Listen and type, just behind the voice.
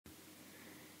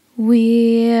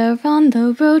We're on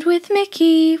the road with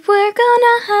Mickey, we're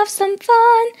gonna have some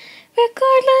fun.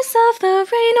 Regardless of the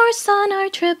rain or sun, our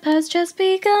trip has just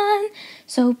begun.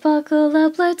 So buckle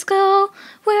up, let's go,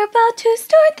 we're about to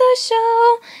start the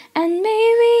show. And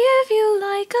maybe if you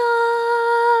like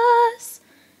us,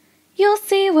 you'll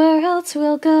see where else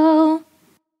we'll go.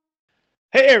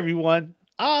 Hey everyone,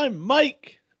 I'm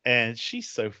Mike, and she's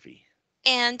Sophie,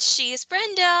 And she's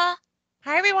Brenda.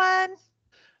 Hi, everyone.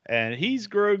 and he's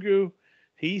Grogu.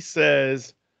 He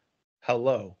says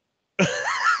hello.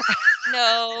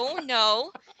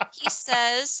 No. He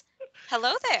says,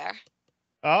 hello there.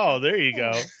 Oh, there you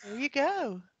go. There you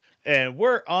go. And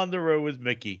we're on the road with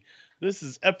Mickey. This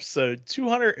is episode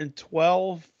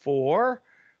 212 for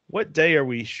what day are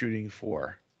we shooting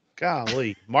for?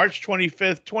 Golly, March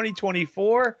 25th,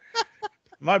 2024.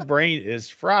 My brain is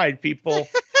fried, people.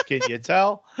 Can you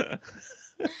tell?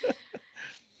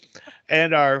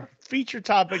 And our feature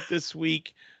topic this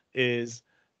week is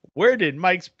where did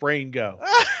Mike's brain go?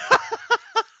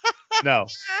 No,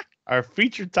 our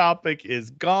feature topic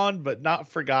is gone but not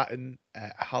forgotten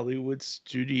at Hollywood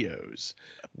Studios.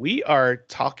 We are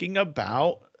talking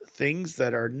about things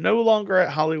that are no longer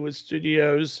at Hollywood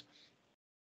Studios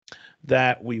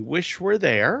that we wish were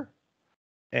there.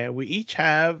 And we each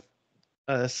have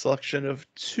a selection of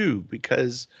two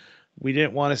because we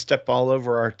didn't want to step all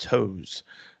over our toes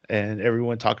and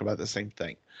everyone talk about the same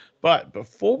thing. But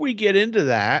before we get into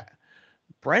that,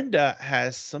 Brenda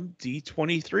has some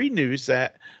D23 news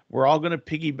that we're all going to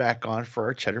piggyback on for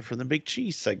our Cheddar from the Big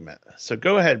Cheese segment. So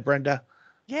go ahead, Brenda.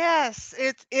 Yes,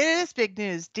 it is big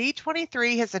news.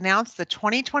 D23 has announced the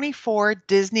 2024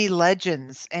 Disney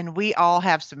Legends, and we all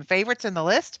have some favorites in the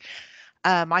list.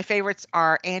 My favorites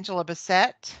are Angela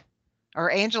Bassett,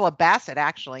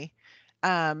 actually,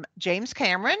 James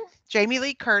Cameron, Jamie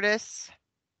Lee Curtis,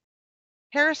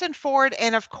 Harrison Ford,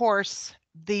 and of course,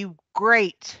 the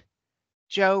great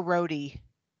Joe Rohde,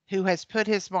 who has put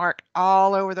his mark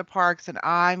all over the parks. And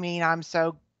I mean, I'm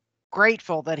so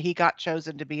grateful that he got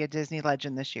chosen to be a Disney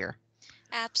legend this year.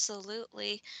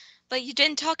 Absolutely. But you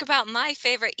didn't talk about my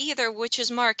favorite either, which is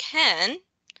Mark Henn.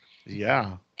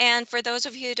 Yeah. And for those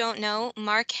of you who don't know,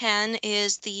 Mark Henn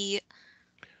is the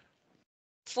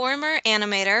former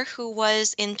animator who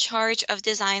was in charge of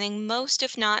designing most,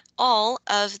 if not all,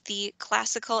 of the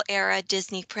classical era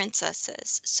Disney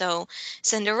princesses. So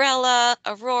Cinderella,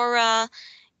 Aurora,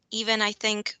 even I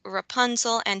think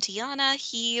Rapunzel and Tiana,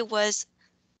 he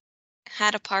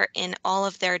had a part in all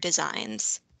of their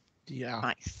designs. Yeah.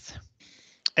 Nice.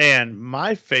 And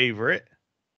my favorite,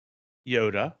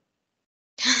 Yoda,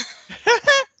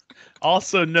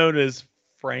 also known as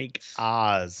Frank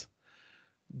Oz.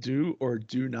 Do or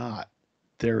do not.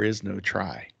 There is no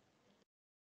try.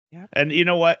 Yep. And you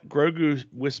know what? Grogu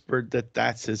whispered that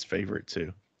that's his favorite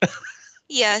too.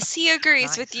 Yes, he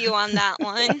agrees with Nice. you on that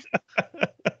one.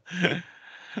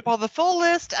 Well, the full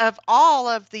list of all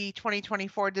of the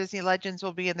 2024 Disney Legends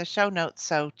will be in the show notes,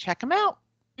 so check them out.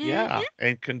 Yeah.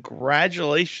 And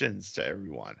congratulations to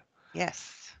everyone.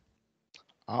 Yes.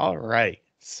 All right.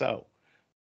 So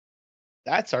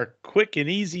that's our quick and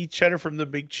easy Cheddar from the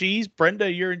Big Cheese.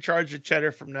 Brenda, you're in charge of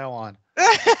Cheddar from now on.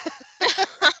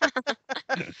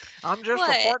 I'm just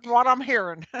What? reporting what I'm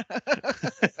hearing.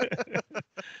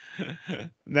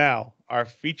 Now, our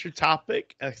feature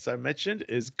topic, as I mentioned,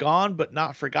 is Gone But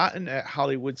Not Forgotten at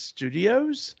Hollywood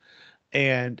Studios.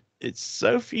 And it's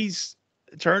Sophie's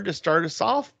turn to start us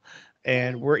off.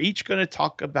 And we're each going to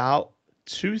talk about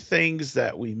two things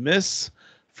that we miss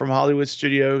from Hollywood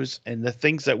Studios and the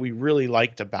things that we really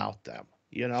liked about them,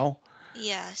 you know?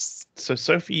 Yes. So,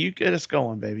 Sophie, you get us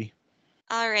going, baby.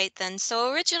 All right then.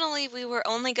 So originally we were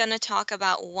only going to talk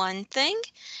about one thing,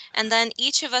 and then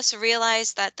each of us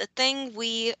realized that the thing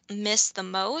we miss the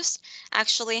most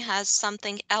actually has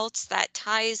something else that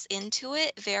ties into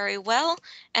it very well,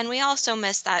 and we also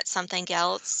miss that something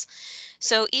else.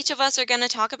 So each of us are going to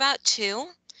talk about two.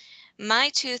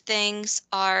 My two things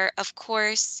are, of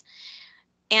course,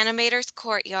 Animator's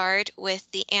Courtyard with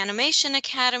the Animation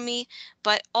Academy,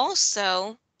 but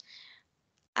also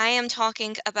I am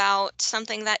talking about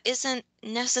something that isn't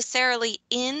necessarily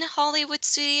in Hollywood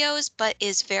Studios, but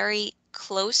is very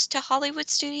close to Hollywood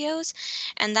Studios,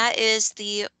 and that is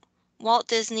the Walt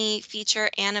Disney Feature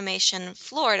Animation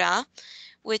Florida,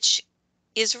 which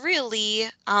is really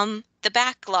the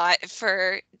backlot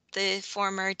for the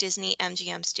former Disney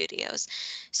MGM Studios.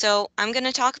 So I'm going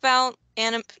to talk about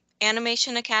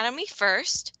Animation Academy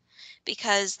first,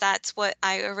 because that's what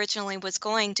I originally was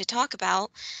going to talk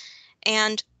about.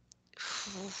 And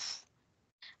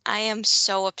I am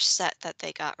so upset that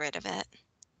they got rid of it.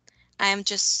 I am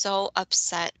just so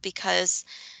upset because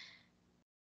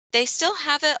They still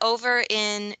have it over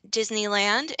in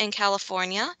Disneyland in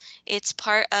California. It's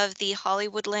part of the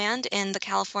Hollywood Land in the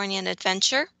Californian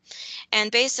Adventure.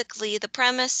 And basically, the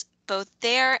premise both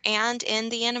there and in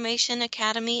the Animation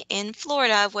Academy in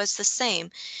Florida was the same.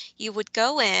 You would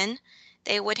go in,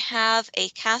 they would have a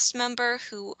cast member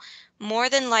who more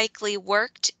than likely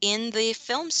worked in the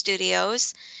film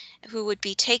studios who would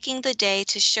be taking the day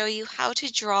to show you how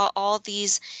to draw all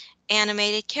these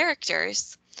animated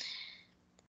characters.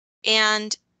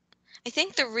 And I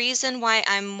think the reason why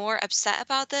I'm more upset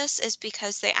about this is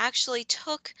because they actually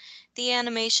took the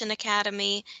Animation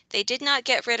Academy. They did not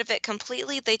get rid of it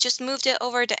completely. They just moved it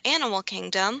over to Animal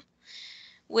Kingdom,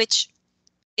 which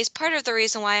is part of the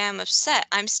reason why I'm upset.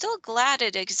 I'm still glad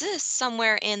it exists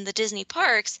somewhere in the Disney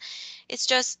parks. It's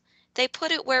just they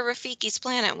put it where Rafiki's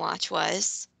Planet Watch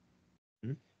was.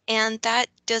 Mhm. And that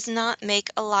does not make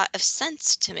a lot of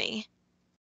sense to me.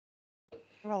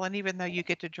 Well, and even though you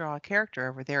get to draw a character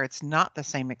over there, it's not the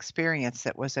same experience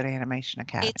that was at Animation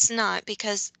Academy. It's not,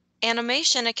 because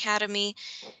Animation Academy,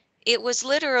 it was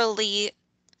literally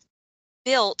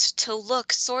built to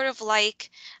look sort of like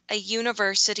a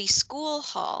university school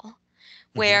hall,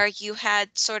 where you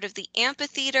had sort of the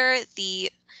amphitheater,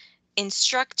 the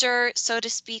instructor, so to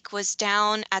speak, was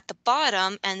down at the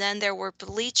bottom, and then there were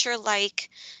bleacher-like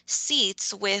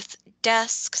seats with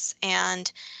desks,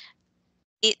 and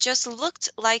it just looked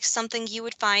like something you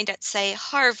would find at, say,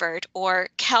 Harvard or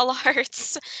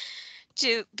CalArts,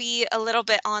 to be a little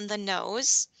bit on the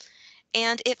nose.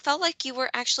 And it felt like you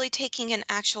were actually taking an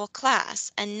actual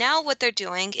class. And now what they're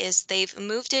doing is they've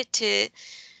moved it to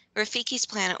Rafiki's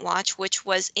Planet Watch, which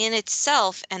was in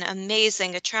itself an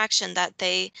amazing attraction that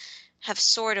they have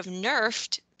sort of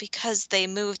nerfed because they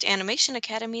moved Animation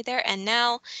Academy there. And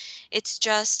now it's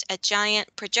just a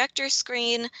giant projector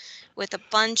screen with a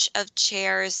bunch of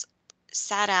chairs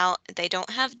sat out. They don't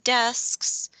have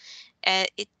desks.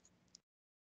 It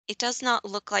does not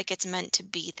look like it's meant to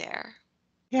be there.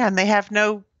 Yeah, and they have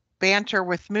no banter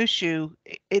with Mushu.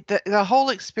 The whole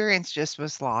experience just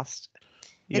was lost.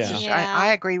 It's Yeah.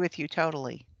 I agree with you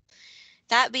totally.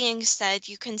 That being said,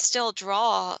 you can still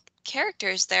draw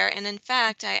characters there. And in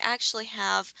fact, I actually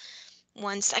have,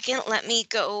 one second, let me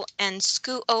go and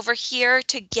scoot over here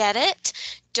to get it.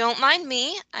 Don't mind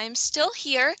me, I'm still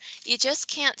here. You just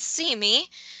can't see me.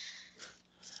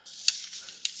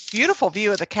 Beautiful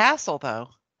view of the castle, though.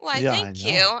 Why, Yeah, I thank know.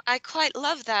 you. I quite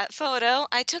love that photo.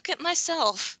 I took it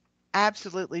myself.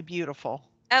 Absolutely beautiful.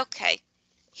 Okay,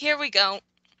 here we go.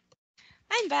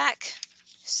 I'm back.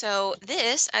 So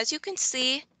this, as you can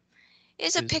see,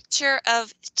 is a Is- picture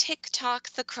of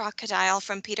Tick-Tock the crocodile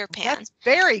from Peter Pan. That's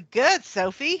very good,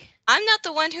 Sophie. I'm not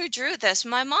the one who drew this.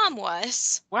 My mom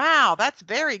was. Wow, that's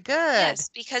very good. Yes,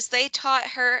 because they taught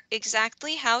her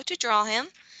exactly how to draw him.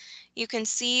 You can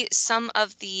see some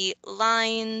of the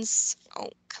lines. Oh,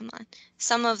 come on.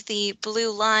 Some of the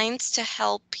blue lines to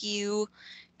help you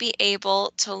be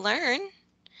able to learn.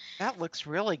 That looks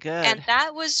really good. And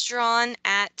that was drawn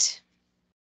at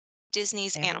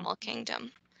Disney's Animal Animal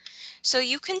Kingdom. So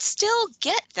you can still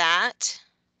get that.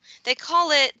 They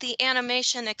call it the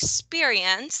animation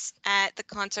experience at the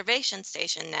conservation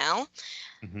station now.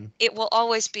 Mhm. It will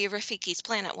always be Rafiki's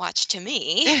Planet Watch to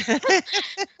me.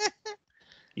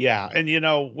 Yeah, and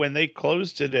when they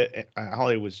closed it at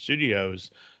Hollywood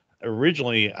Studios,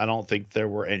 originally I don't think there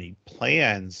were any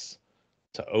plans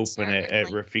to open it at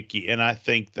Certainly. Rafiki, and I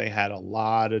think they had a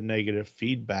lot of negative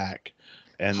feedback,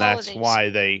 and that's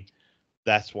Holidays.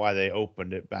 why they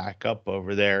opened it back up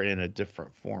over there in a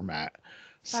different format. I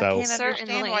So can't understand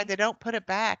why Certainly. they don't put it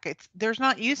back. There's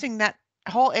not using that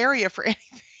whole area for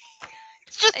anything.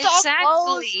 It's just all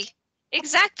closed. Exactly.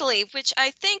 Exactly, which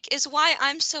I think is why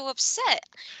I'm so upset.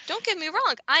 Don't get me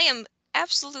wrong, I am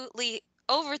absolutely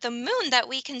over the moon that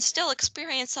we can still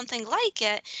experience something like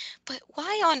it, but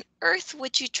why on earth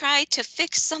would you try to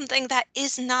fix something that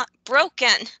is not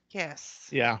broken? Yes.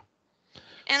 yeah,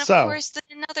 And of so course,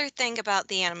 then another thing about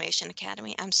the Animation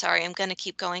Academy, I'm sorry, I'm going to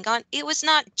keep going on. It was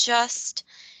not just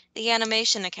the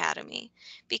Animation Academy,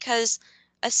 because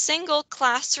a single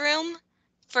classroom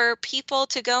for people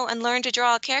to go and learn to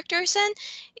draw characters in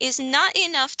is not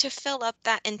enough to fill up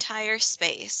that entire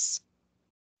space.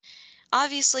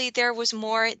 Obviously, there was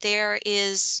more. There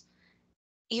is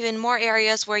even more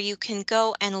areas where you can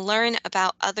go and learn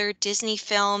about other Disney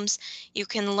films. You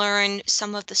can learn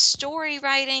some of the story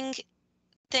writing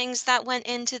things that went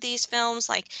into these films,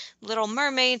 like Little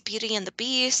Mermaid, Beauty and the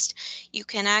Beast. You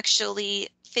can actually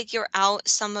figure out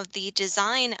some of the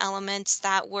design elements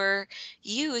that were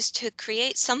used to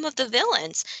create some of the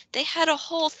villains. They had a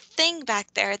whole thing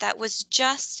back there that was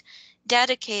just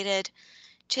dedicated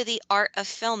to the art of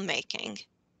filmmaking.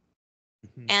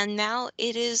 Mhm. And now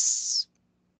it is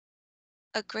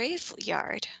a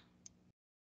graveyard.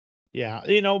 Yeah,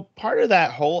 part of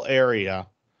that whole area,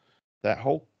 that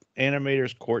whole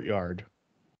animator's courtyard.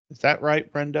 Is that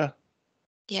right, Brenda?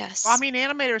 Yes. Well, I mean,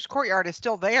 Animator's Courtyard is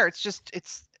still there. It's just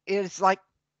it's like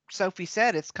Sophie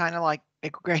said, it's kind of like a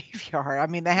graveyard. I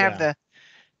mean, they have Yeah.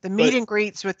 the meet But and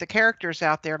greets with the characters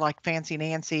out there, like Fancy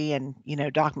Nancy and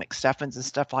Doc McStuffins and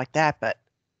stuff like that. But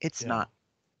it's yeah. not.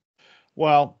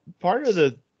 Well, part of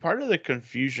the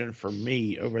confusion for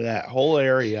me over that whole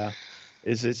area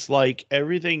is it's like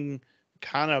everything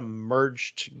kind of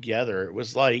merged together.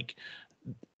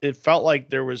 It felt like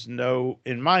there was no,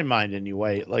 in my mind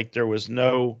anyway, like there was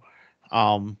no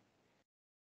um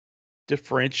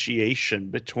differentiation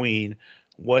between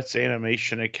what's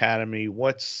Animation Academy,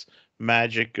 what's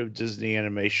Magic of Disney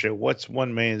Animation, what's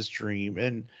One Man's Dream,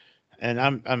 and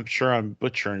I'm sure I'm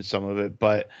butchering some of it,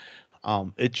 but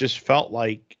it just felt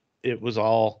like it was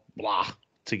all blah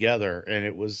together, and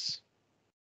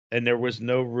there was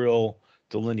no real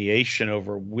delineation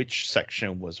over which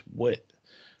section was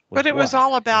But it was what,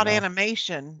 all about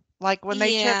animation. Like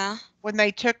Yeah. when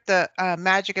they took the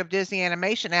Magic of Disney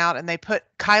Animation out and they put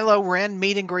Kylo Ren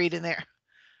meet and greet in there.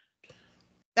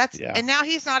 Yeah. And now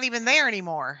he's not even there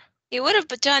anymore. It would have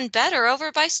done better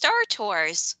over by Star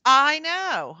Tours. I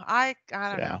know. I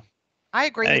don't Yeah. know. I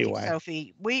agree with you, Anyway.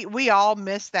 Sophie. We all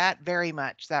miss that very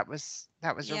much. That was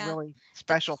a Yeah. really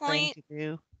special thing to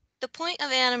do. The point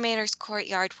of Animator's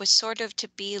Courtyard was sort of to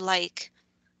be like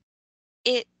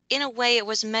it. In a way, it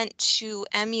was meant to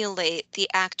emulate the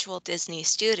actual Disney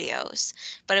studios,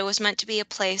 but it was meant to be a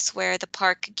place where the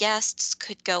park guests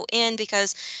could go in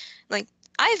because, like,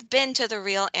 I've been to the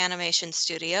real animation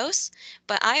studios,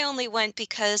 but I only went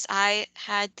because I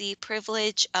had the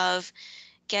privilege of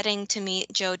getting to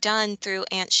meet Joe Dunn through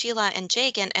Aunt Sheila and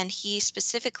Jagan, and he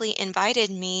specifically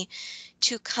invited me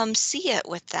to come see it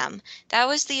with them. That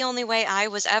was the only way I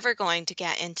was ever going to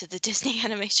get into the Disney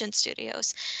Animation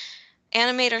Studios.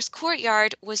 Animator's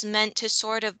Courtyard was meant to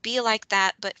sort of be like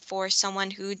that, but for someone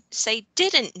who, say,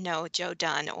 didn't know Joe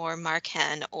Dunn or Mark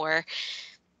Henn or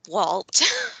Walt.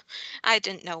 I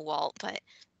didn't know Walt, but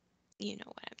you know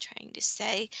what I'm trying to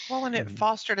say. Well, and it Mhm.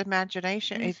 fostered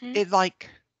imagination. Hmm. It like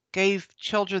gave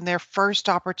children their first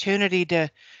opportunity to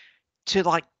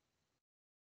like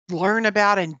learn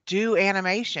about and do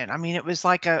animation. I mean, it was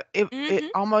like it Hmm.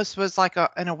 almost was like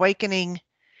an awakening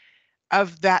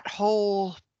of that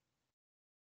whole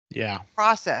Yeah.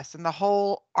 process and the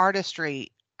whole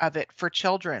artistry of it for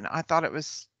children. I thought it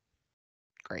was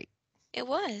great. It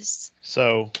was.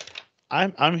 So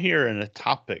I'm hearing a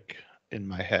topic in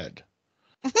my head.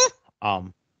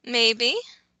 Um Maybe.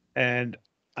 and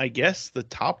I guess the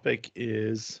topic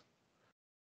is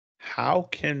how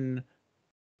can,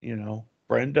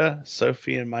 Brenda,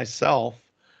 Sophie, and myself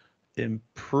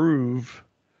improve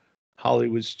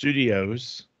Hollywood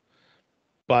studios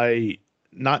by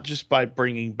not just by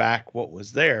bringing back what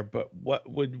was there, but what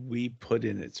would we put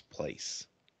in its place?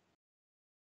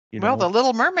 Well, the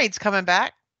Little Mermaid's coming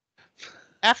back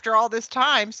after all this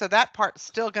time, so that part's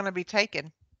still going to be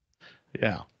taken.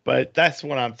 Yeah, but that's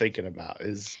what I'm thinking about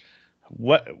is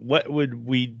what would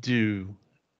we do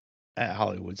at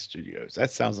Hollywood Studios?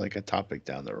 That sounds like a topic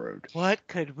down the road. What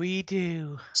could we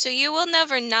do? So you will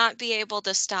never not be able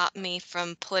to stop me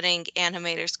from putting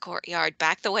Animator's Courtyard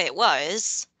back the way it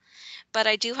was. But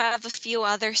I do have a few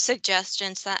other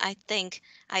suggestions that I think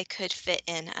I could fit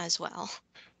in as well.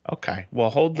 Okay, well,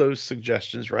 hold those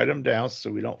suggestions, write them down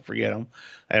so we don't forget them,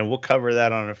 and we'll cover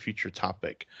that on a future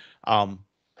topic.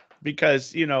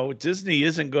 Because Disney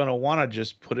isn't going to want to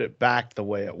just put it back the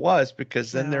way it was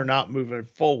because then they're No. not moving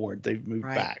forward. They've moved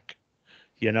Right. back.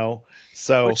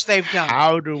 So Which they've done.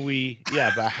 how do we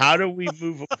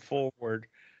move them forward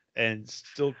and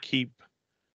still keep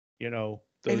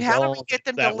those And how do we elements get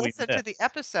them to that we listen to the miss?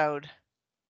 episode?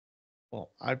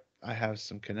 Well, I have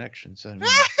some connections. I mean,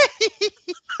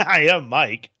 I am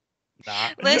Mike.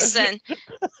 Not. Listen,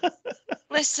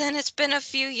 it's been a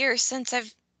few years since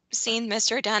I've seen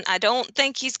Mr. Dunn. I don't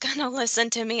think he's gonna listen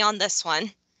to me on this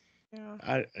one.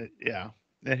 Yeah.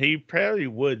 And he probably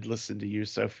would listen to you,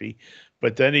 Sophie,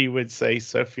 but then he would say,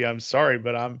 Sophie, I'm sorry,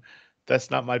 but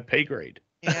that's not my pay grade.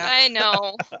 Yeah, I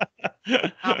know.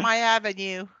 not my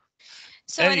avenue.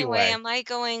 So anyway, Anyway. am I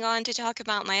going on to talk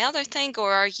about my other thing,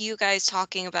 or are you guys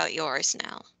talking about yours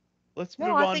now? Let's No,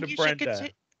 move I on think to you should Brenda.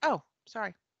 continue. Oh,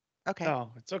 sorry. Okay.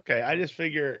 No, it's okay. I just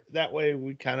figure that way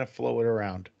we kind of flow it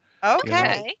around. Okay.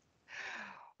 Okay.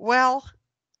 Well,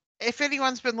 if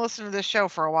anyone's been listening to this show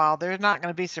for a while, they're not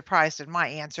going to be surprised in my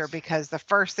answer, because the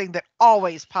first thing that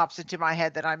always pops into my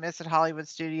head that I miss at Hollywood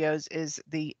Studios is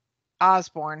the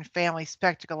Osborne family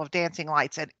spectacle of dancing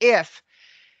lights. And if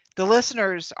the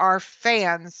listeners are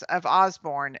fans of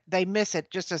Osborne, they miss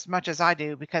it just as much as I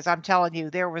do, because I'm telling you,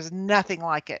 there was nothing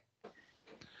like it.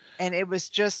 And it was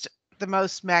just the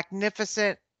most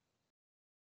magnificent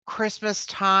Christmas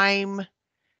time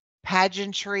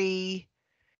pageantry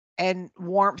and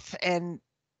warmth and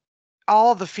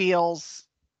all the feels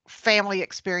family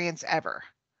experience ever.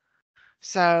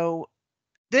 So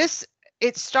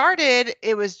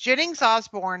it was Jennings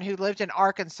Osborne, who lived in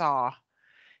Arkansas,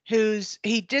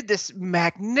 he did this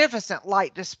magnificent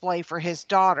light display for his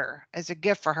daughter as a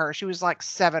gift for her. She was like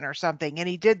 7 or something. And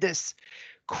he did this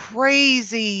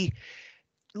crazy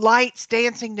lights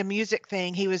dancing to music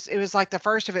thing. It was like the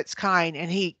first of its kind, and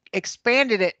he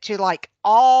expanded it to like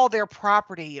all their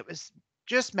property. It was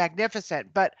just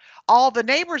magnificent. But all the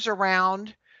neighbors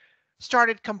around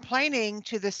started complaining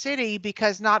to the city,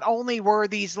 because not only were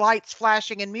these lights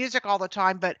flashing and music all the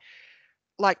time, but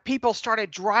like people started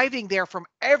driving there from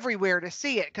everywhere to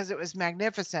see it because it was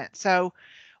magnificent. So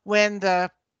when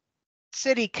the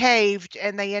city caved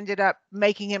and they ended up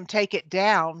making him take it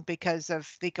down because of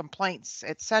the complaints,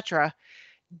 etc.,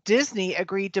 Disney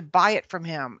agreed to buy it from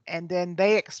him, and then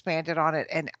they expanded on it,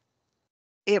 and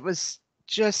it was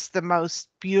just the most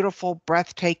beautiful,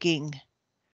 breathtaking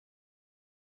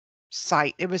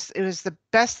sight. It was the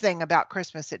best thing about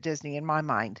Christmas at Disney in my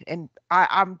mind. And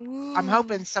I'm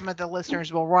hoping some of the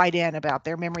listeners will write in about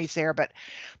their memories there. But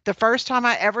the first time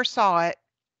I ever saw it,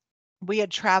 we had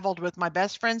traveled with my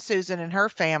best friend Susan and her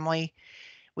family.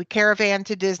 We caravaned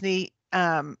to Disney,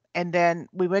 and then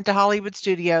we went to Hollywood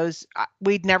Studios.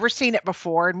 We'd never seen it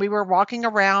before, and we were walking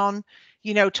around,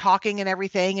 talking and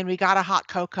everything, and we got a hot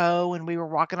cocoa, and we were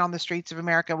walking on the streets of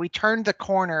America. We turned the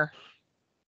corner,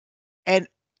 and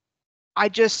I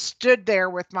just stood there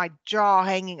with my jaw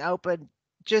hanging open.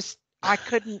 I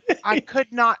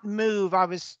could not move. I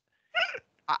was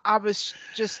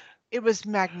just, it was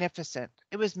magnificent.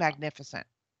 It was magnificent.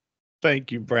 Thank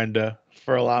you, Brenda,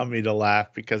 for allowing me to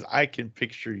laugh, because I can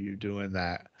picture you doing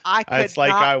that. It's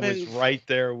like I was right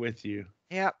there with you.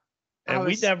 Yep. And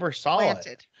we never saw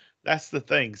it. That's the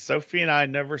thing. Sophie and I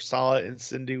never saw it, and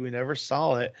Cindy, we never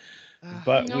saw it.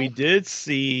 But we did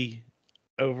see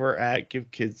over at Give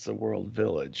Kids the World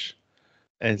Village.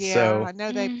 And so I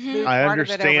know they moved I part of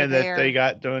it over understand that they there.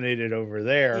 got donated over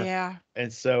there. Yeah.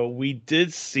 And so we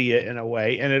did see it in a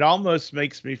way, and it almost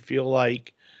makes me feel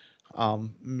like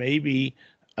maybe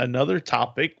another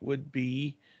topic would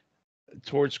be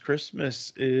towards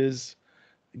Christmas is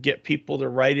get people to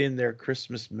write in their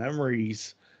Christmas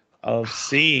memories of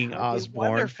seeing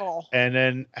Osborne, and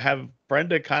then have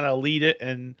Brenda kind of lead it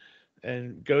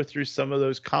and go through some of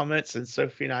those comments, and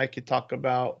Sophie and I could talk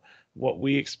about what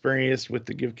we experienced with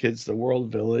the Give Kids the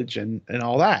World Village and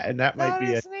all that. And that might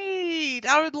be neat.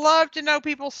 I would love to know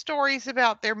people's stories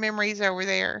about their memories over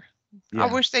there. Yeah.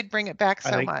 I wish they'd bring it back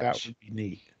so much. That would be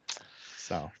neat.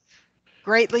 So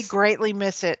greatly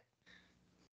miss it.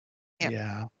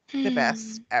 Yeah. The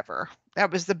best ever.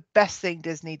 That was the best thing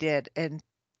Disney did, and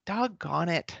doggone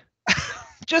it.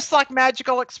 Just like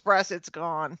Magical Express, it's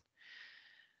gone.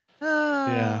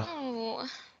 Yeah.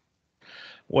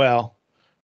 Well,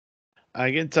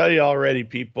 I can tell you already,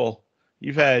 people,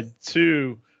 you've had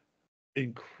 2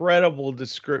 incredible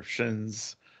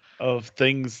descriptions of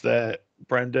things that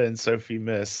Brenda and Sophie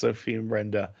missed, Sophie and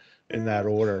Brenda, in that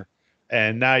order.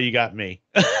 And now you got me.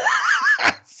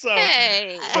 So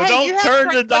don't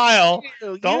turn the dial.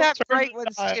 Don't have great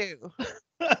ones too.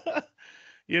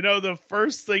 The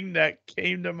first thing that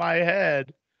came to my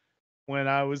head when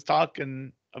I was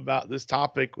talking about this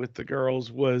topic with the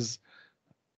girls was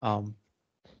my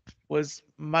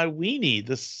weenie,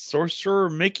 the Sorcerer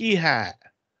Mickey hat.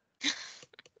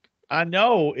 I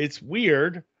know it's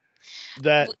weird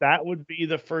that would be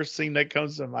the first thing that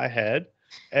comes to my head.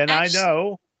 And I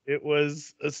know it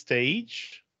was a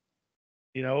stage.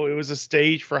 It was a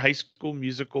stage for High School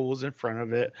Musical was in front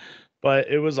of it, but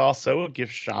it was also a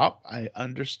gift shop. I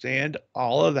understand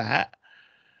all of that.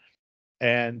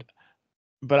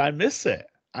 But I miss it.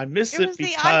 I miss it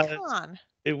because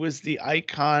it was the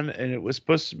icon, and it was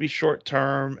supposed to be short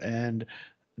term, and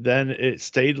then it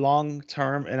stayed long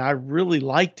term, and I really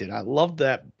liked it. I loved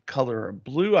that color of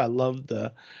blue. I loved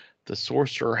the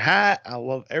sorcerer hat. I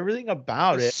love everything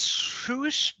about it.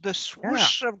 The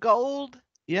swoosh of gold.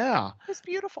 Yeah. It's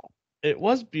beautiful. It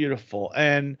was beautiful.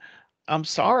 And I'm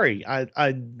sorry.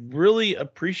 I really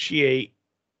appreciate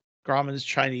Grauman's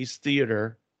Chinese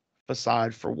Theater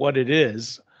facade for what it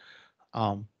is.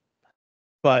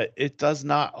 but it does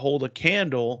not hold a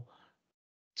candle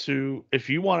to, if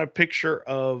you want a picture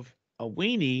of a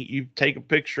weenie, you take a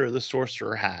picture of the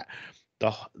sorcerer hat.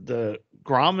 The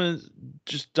Grommet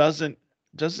just doesn't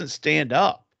stand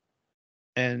up,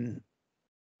 and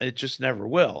it just never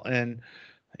will. And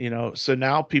so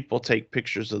now people take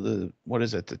pictures of what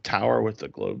is it, the tower with the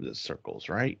globe that circles,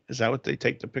 right? Is that what they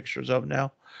take the pictures of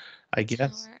now? I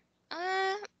guess.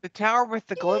 Tower. The tower with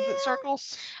the globe that Yeah.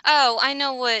 circles? Oh, I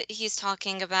know what he's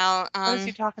talking about. What is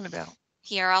he talking about?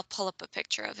 Here, I'll pull up a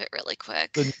picture of it really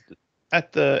quick.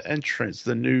 At the entrance,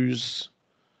 the news.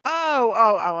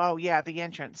 Oh, yeah, the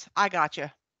entrance. I got you.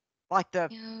 Like the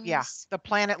News.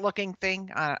 planet looking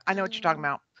thing. I know what you're talking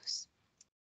about.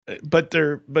 But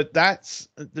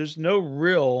there's no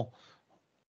real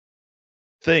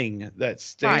thing that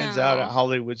stands out at No.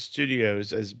 Hollywood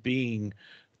Studios as being,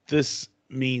 this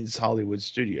means Hollywood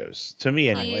Studios. To me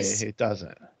anyway, it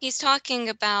doesn't. He's talking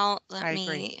about, I let agree.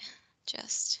 me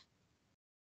just,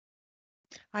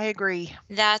 I agree.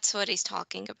 that's what he's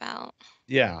talking about.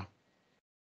 Yeah.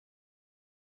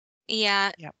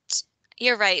 Yeah, Yep.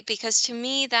 you're right, because to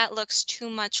me that looks too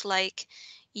much like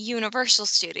Universal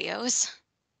Studios.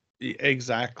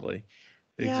 Exactly.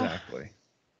 Yeah. Exactly.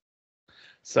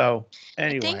 So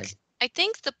anyway, I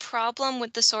think the problem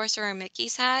with the Sorcerer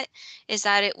Mickey's hat is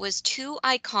that it was too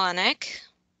iconic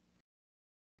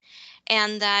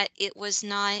and that it was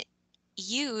not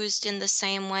used in the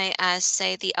same way as,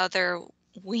 say, the other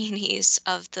weenies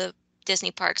of the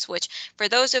Disney parks, which, for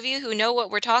those of you who know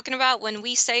what we're talking about when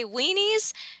we say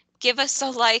weenies, give us a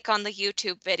like on the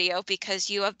YouTube video because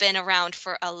you have been around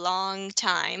for a long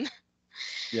time.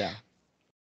 yeah.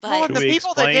 Well, But and Should the we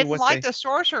people that explain didn't what like they? the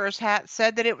sorcerer's hat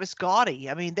said that it was gaudy.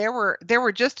 I mean, there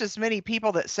were just as many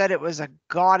people that said it was a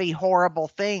gaudy, horrible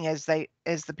thing as the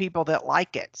people that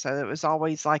like it. So it was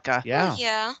always like a, well, Yeah.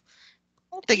 yeah, I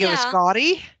don't think it was yeah,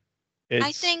 gaudy. I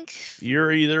It's think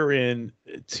you're either in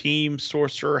Team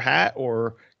Sorcerer Hat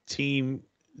or Team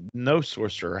No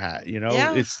Sorcerer Hat.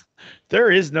 Yeah.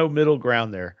 There is no middle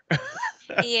ground there.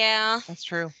 yeah. That's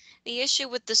true. The issue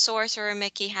with the Sorcerer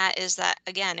Mickey hat is that,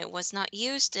 again, it was not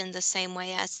used in the same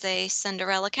way as the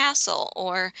Cinderella Castle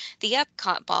or the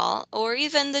Epcot Ball or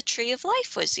even the Tree of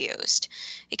Life was used.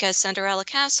 Because Cinderella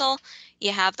Castle,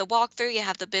 you have the walkthrough, you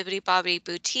have the Bibbidi Bobbidi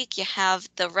Boutique, you have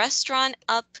the restaurant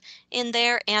up in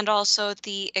there, and also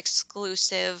the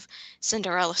exclusive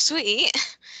Cinderella Suite.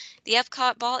 The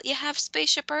Epcot Ball, you have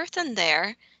Spaceship Earth in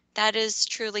there. That is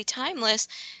truly timeless.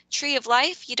 Tree of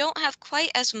Life, you don't have quite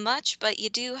as much, but you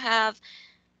do have,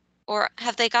 or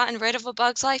have they gotten rid of A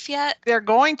Bug's Life yet? They're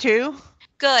going to.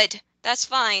 Good. That's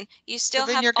fine. You So still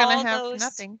then have you're going to all have those.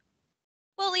 nothing.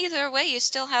 Well, either way, you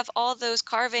still have all those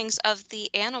carvings of the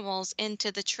animals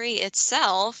into the tree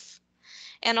itself.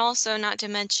 And also, not to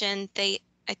mention, I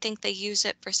think they use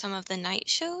it for some of the night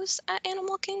shows at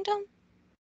Animal Kingdom.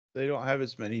 They don't have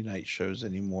as many night shows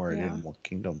anymore at Yeah. Animal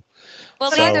Kingdom. Well,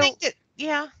 But So- I think that,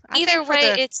 I either think for way,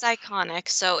 the, it's iconic,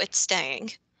 so it's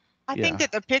staying. I Yeah. think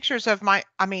that the pictures of when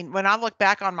I look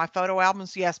back on my photo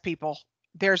albums, yes, people,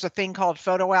 there's a thing called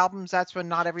photo albums. That's when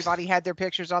not everybody had their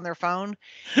pictures on their phone.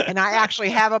 And I actually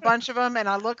have a bunch of them and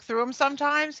I look through them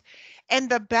sometimes. And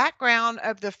the background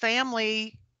of the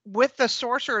family with the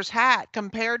sorcerer's hat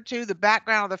compared to the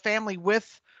background of the family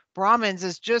with Brahmins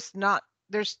is just not,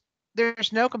 there's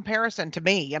no comparison to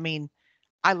me. I mean,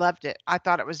 I loved it. I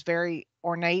thought it was very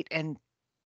ornate and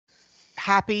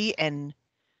happy and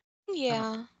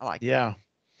Yeah. I like it. Yeah,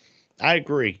 I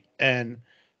agree. And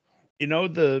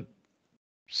the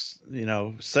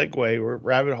segue, we're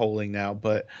rabbit holing now,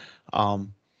 but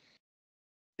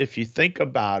if you think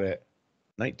about it,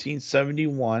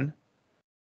 1971,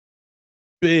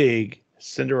 big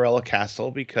Cinderella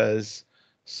Castle, because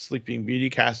Sleeping Beauty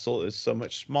Castle is so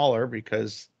much smaller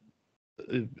because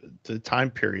the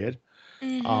time period.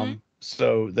 Mm-hmm.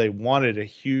 So they wanted a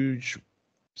huge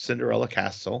Cinderella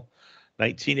Castle.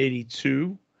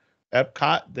 1982,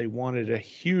 Epcot, they wanted a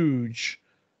huge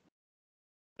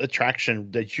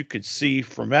attraction that you could see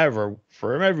from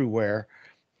everywhere.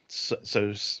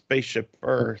 So Spaceship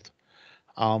Earth.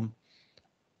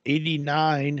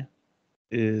 89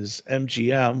 is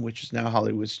MGM, which is now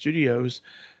Hollywood Studios.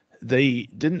 They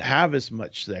didn't have as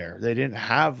much there. They didn't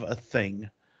have a thing.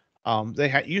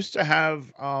 They used to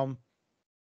have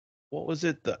what was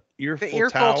it? The The Earful Earful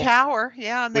Tower, Tower,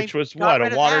 yeah, and they which was got what, a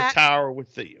rid of water that. tower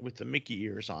with the Mickey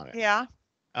ears on it. Yeah,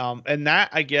 And that,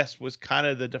 I guess, was kind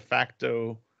of the de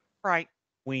facto right.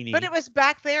 weenie. But it was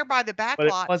back there by the back But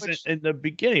it lot, wasn't which in the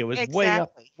beginning. It was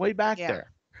exactly. way back Yeah.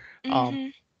 there. Mm-hmm.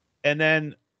 And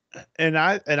then, and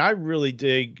I really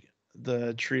dig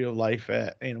the Tree of Life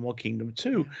at Animal Kingdom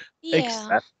too. Yeah.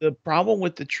 Except the problem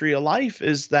with the Tree of Life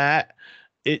is that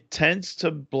it tends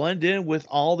to blend in with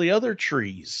all the other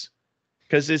trees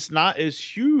because it's not as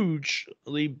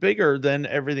hugely bigger than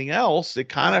everything else. It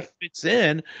kind of fits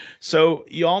in. So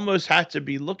you almost have to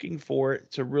be looking for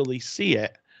it to really see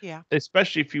it. Yeah.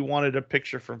 Especially if you wanted a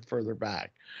picture from further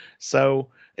back. So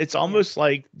it's almost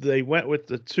like they went with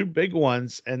the two big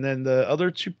ones, and then the other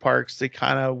two parks, they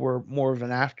kind of were more of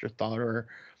an afterthought.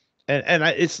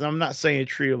 I'm not saying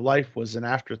Tree of Life was an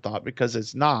afterthought because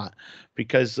it's not,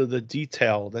 because of the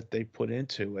detail that they put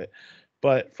into it.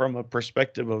 But from a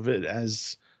perspective of it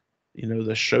as, the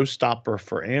showstopper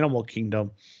for Animal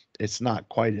Kingdom, it's not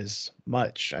quite as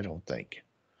much, I don't think.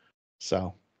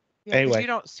 So Yeah, because anyway, you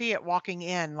don't see it walking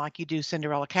in like you do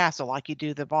Cinderella Castle, like you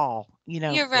do the ball,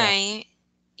 You're right.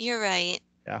 You're right.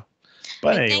 yeah.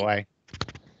 But I think, anyway,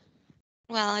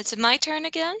 well, it's my turn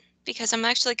again because I'm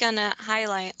actually gonna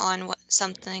highlight on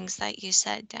some things that you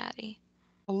said, Daddy.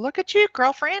 Well, look at you,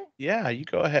 girlfriend. yeah, you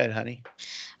go ahead, honey.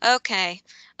 Okay.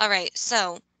 All right.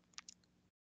 So,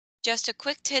 just a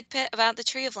quick tidbit about the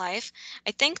Tree of Life.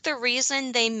 I think the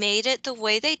reason they made it the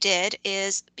way they did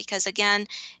is because, again,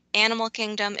 Animal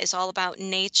Kingdom is all about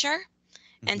nature.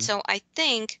 And Mhm. so I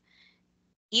think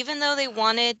even though they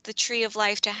wanted the Tree of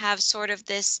Life to have sort of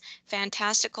this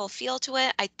fantastical feel to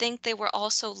it, I think they were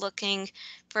also looking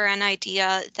for an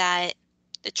idea that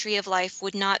the Tree of Life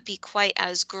would not be quite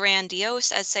as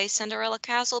grandiose as, say, Cinderella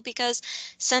Castle, because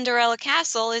Cinderella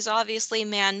Castle is obviously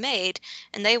man made,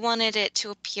 and they wanted it to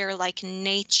appear like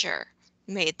nature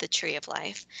made the Tree of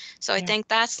Life. So I Yeah. think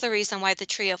that's the reason why the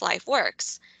Tree of Life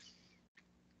works.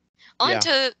 On Yeah.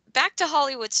 to back to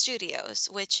Hollywood Studios,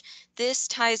 which this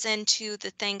ties into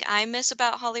the thing I miss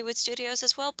about Hollywood Studios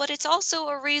as well, but it's also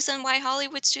a reason why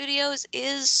Hollywood Studios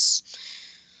is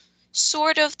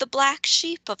sort of the black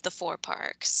sheep of the four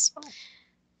parks. Oh.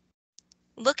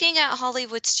 Looking at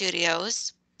Hollywood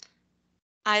Studios,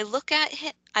 I look at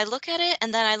it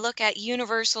and then I look at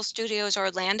Universal Studios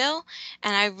Orlando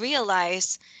and I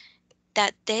realize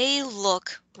that they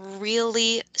look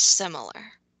really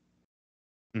similar.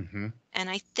 Mhm. And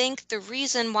I think the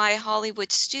reason why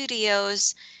Hollywood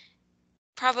Studios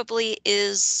probably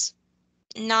is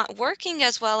not working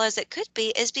as well as it could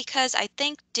be is because I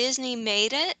think Disney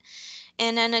made it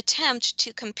in an attempt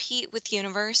to compete with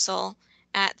Universal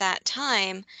at that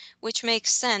time, which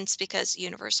makes sense because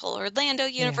Universal Orlando,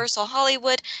 Universal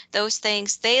Hollywood, those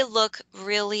things, they look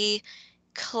really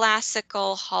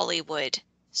classical Hollywood,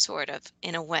 sort of,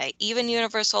 in a way. Even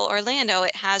Universal Orlando,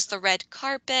 it has the red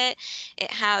carpet,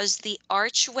 it has the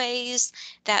archways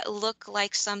that look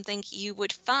like something you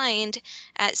would find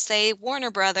at, say,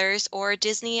 Warner Brothers or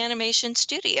Disney Animation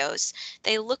Studios.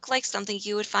 They look like something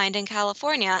you would find in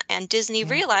California, and Disney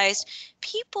realized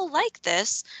people like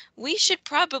this. We should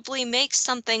probably make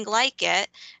something like it.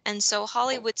 And so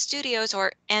Hollywood Studios,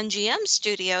 or MGM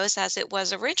Studios as it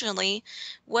was originally,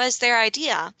 was their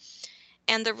idea.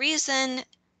 And the reason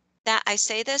that I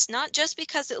say this, not just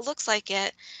because it looks like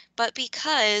it, but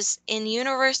because in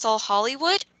Universal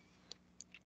Hollywood,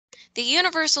 the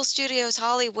Universal Studios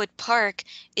Hollywood Park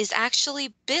is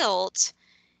actually built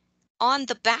on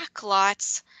the back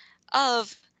lots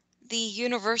of the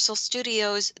Universal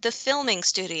Studios, the filming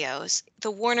studios, the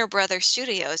Warner Brothers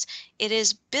studios. It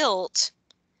is built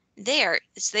there.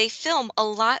 They film a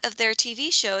lot of their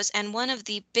TV shows, and one of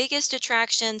the biggest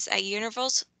attractions at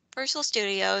Universal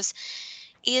Studios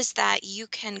is that you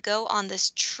can go on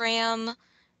this tram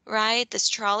ride, this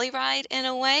trolley ride in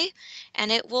a way,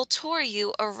 and it will tour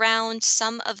you around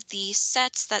some of the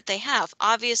sets that they have.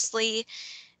 Obviously,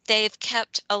 they've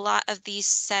kept a lot of these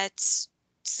sets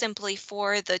simply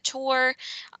for the tour.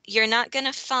 You're not going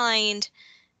to find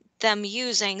them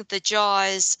using the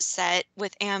Jaws set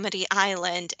with Amity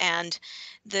Island and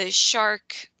the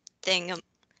shark thing,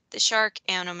 the shark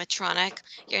animatronic.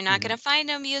 You're not going to find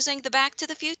them using the Back to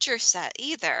the Future set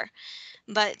either.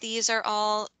 But these are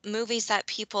all movies that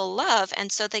people love,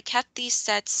 and so they kept these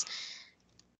sets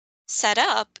set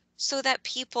up so that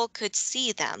people could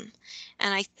see them.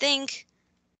 And I think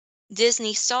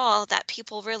Disney saw that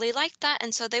people really liked that,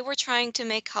 and so they were trying to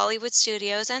make Hollywood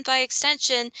Studios, and by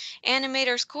extension,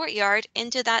 Animator's Courtyard,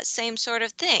 into that same sort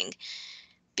of thing.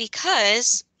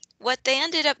 Because what they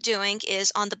ended up doing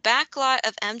is on the back lot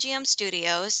of MGM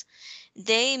Studios,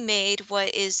 they made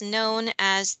what is known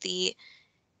as the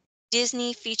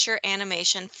Disney Feature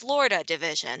Animation Florida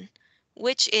Division,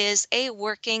 which is a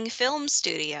working film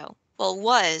studio. Well,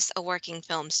 was a working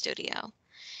film studio.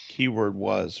 Keyword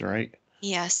was, right?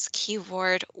 Yes,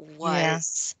 keyword Yeah.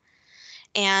 was.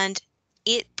 And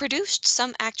it produced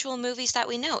some actual movies that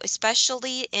we know,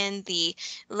 especially in the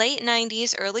late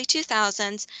 90s, early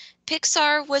 2000s.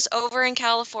 Pixar was over in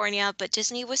California, but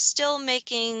Disney was still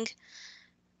making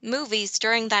movies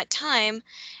during that time.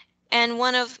 And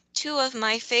two of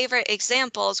my favorite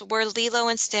examples were Lilo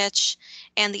and Stitch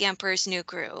and The Emperor's New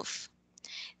Groove.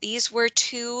 These were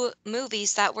two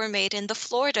movies that were made in the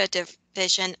Florida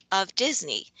division of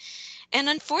Disney. And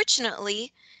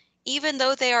unfortunately, even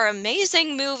though they are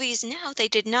amazing movies now, they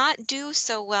did not do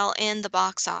so well in the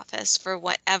box office for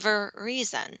whatever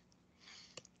reason.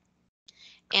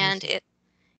 And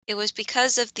it was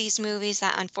because of these movies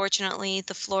that unfortunately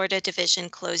the Florida division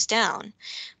closed down.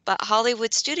 But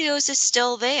Hollywood Studios is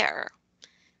still there.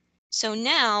 So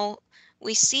now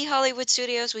we see Hollywood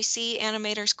Studios, we see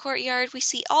Animator's Courtyard, we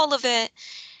see all of it,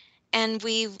 and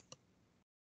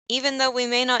even though we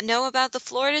may not know about the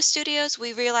Florida studios,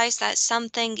 we realize that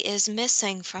something is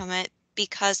missing from it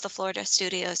because the Florida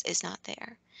studios is not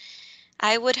there.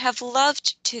 I would have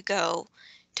loved to go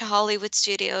to Hollywood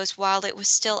Studios while it was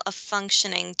still a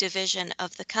functioning division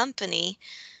of the company.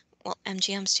 Well,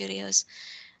 MGM Studios.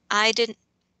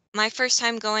 My first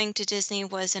time going to Disney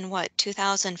was in what,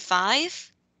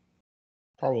 2005?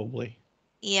 Probably.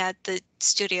 Yeah, the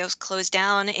studios closed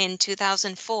down in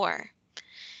 2004.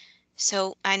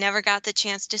 So I never got the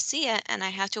chance to see it, and I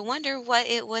have to wonder what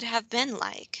it would have been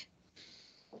like.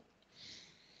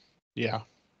 Yeah.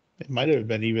 It might have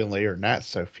been even later than that,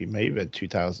 Sophie. Maybe in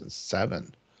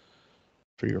 2007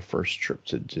 for your first trip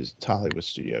to Hollywood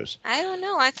Studios. I don't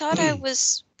know. I thought I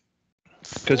was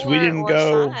Because 4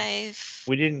 or 5.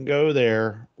 we didn't go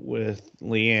there with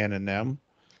Leanne and them,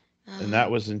 and that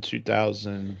was in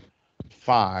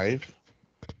 2005.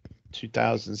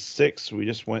 2006, we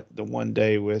just went the one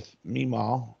day with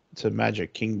Meemaw to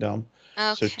Magic Kingdom.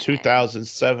 Okay. So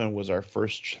 2007 was our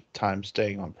first time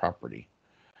staying on property.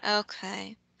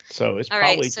 Okay. So it's All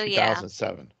probably right, so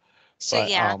 2007. Yeah. So but,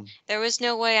 yeah, there was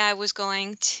no way I was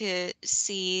going to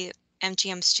see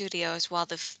MGM Studios while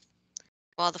the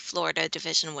Florida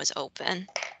division was open.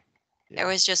 Yeah. There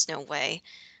was just no way.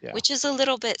 Yeah. Which is a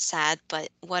little bit sad, but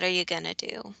what are you gonna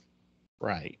do?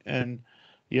 Right. And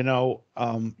you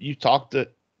talked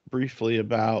briefly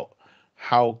about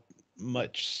how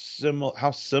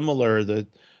similar the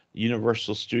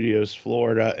Universal Studios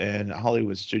Florida and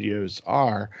Hollywood Studios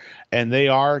are, and they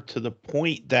are to the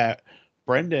point that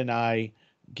Brenda and I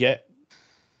get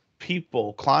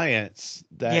clients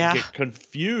that get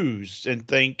confused and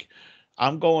think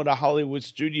I'm going to Hollywood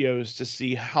Studios to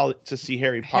see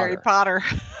Harry Potter. Harry Potter.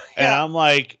 And I'm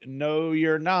like, no,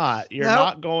 you're not. You're Nope.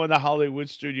 not going to Hollywood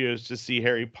Studios to see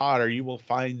Harry Potter. You will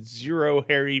find zero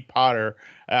Harry Potter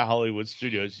at Hollywood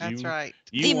Studios. That's right.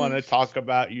 You want to talk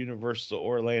about Universal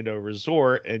Orlando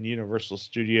Resort and Universal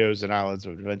Studios and Islands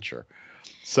of Adventure.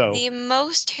 So the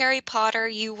most Harry Potter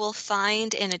you will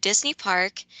find in a Disney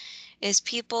park is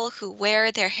people who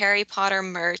wear their Harry Potter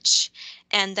merch,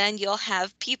 and then you'll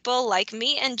have people like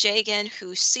me and Jagan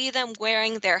who see them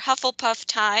wearing their Hufflepuff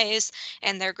ties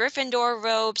and their Gryffindor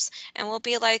robes, and we'll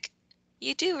be like,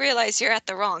 you do realize you're at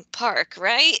the wrong park,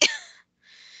 right?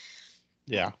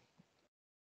 Yeah.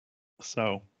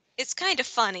 So it's kind of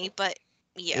funny, but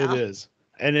yeah. It is.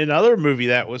 And another movie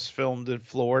that was filmed in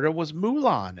Florida was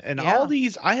Mulan. And all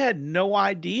these, I had no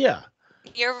idea.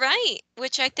 You're right,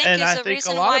 which I think is the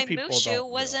reason why Mushu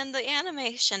was in the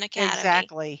Animation Academy.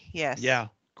 Exactly, yes. Yeah,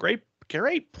 great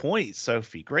point,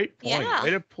 Sophie. Great point. Yeah.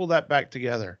 Way to pull that back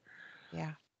together.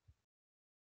 Yeah.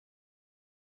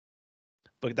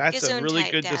 But that's a really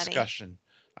good discussion.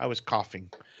 I was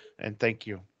coughing, and thank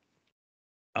you.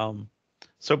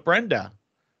 So Brenda,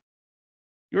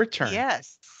 your turn.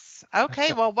 Yes.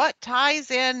 Okay, well, what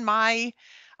ties in my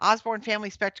Osborne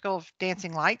Family Spectacle of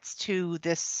Dancing Lights to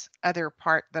this other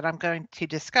part that I'm going to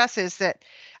discuss is that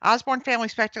Osborne Family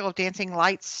Spectacle of Dancing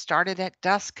Lights started at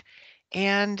dusk,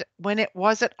 and when it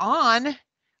wasn't on,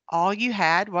 all you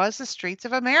had was the Streets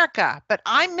of America. But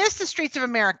I miss the Streets of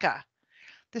America.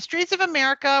 The Streets of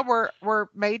America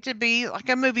were made to be like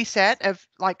a movie set of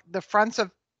like the fronts of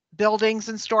buildings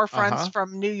and storefronts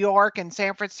from New York and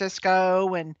San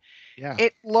Francisco, and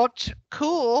it looked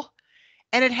cool.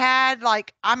 And it had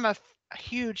like, I'm a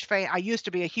huge fan. I used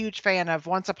to be a huge fan of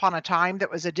Once Upon a Time. That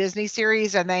was a Disney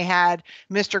series, and they had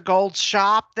Mr. Gold's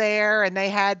shop there, and they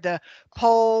had the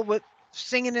pole with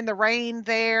Singing in the Rain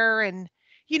there, and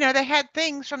they had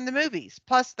things from the movies.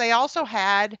 Plus, they also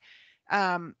had,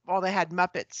 they had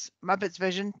Muppets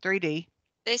Vision 3D.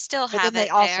 They still have it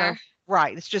there.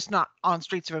 Right. It's just not on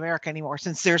Streets of America anymore,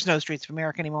 since there's no Streets of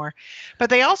America anymore. But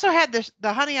they also had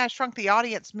the Honey, I Shrunk the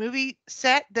Audience movie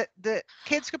set that the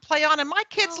kids could play on, and my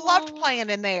kids loved Oh. playing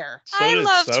in there. So I did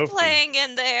loved Sophie. playing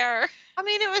in there. I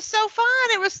mean, it was so fun.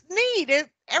 It was neat.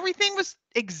 Everything was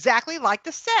exactly like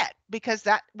the set, because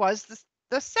that was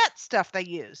the set stuff they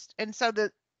used. And so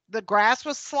the grass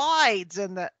was slides,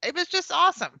 and it was just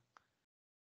awesome.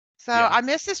 So Yeah. I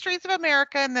miss the Streets of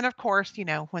America. And then, of course,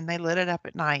 when they lit it up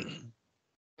at night,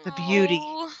 the beauty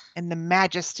Oh, and the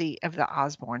majesty of the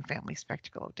Osborne family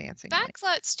spectacle of dancing. Lights.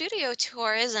 Backlot Studio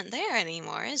Tour isn't there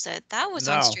anymore, is it? That was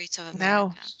No. on Streets of No.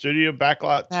 America. Studio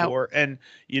Backlot No. Tour. And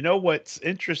you know what's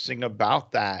interesting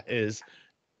about that is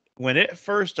when it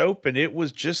first opened, it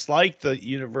was just like the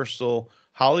Universal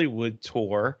Hollywood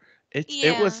tour. It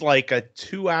Yeah. was like a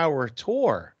 2-hour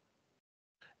tour.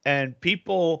 And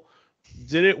people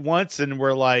did it once and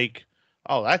were like,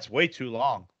 oh, that's way too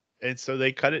long. And so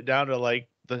they cut it down to like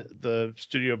the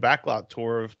Studio Backlot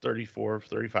tour of 34,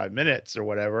 35 minutes or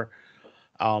whatever.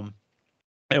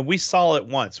 And we saw it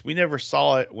once. We never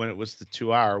saw it when it was the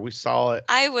 2-hour. We saw it.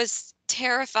 I was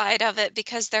terrified of it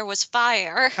because there was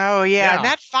fire. Oh, yeah. Yeah. And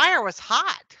that fire was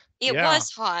hot. It Yeah.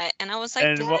 was hot, and I was like,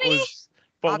 And Daddy. what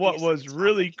Obviously, was it's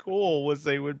really hot. cool was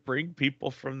they would bring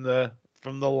people from the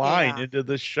line Yeah. into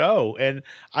the show. And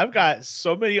I've got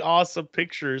so many awesome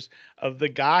pictures of the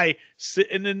guy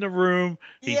sitting in the room.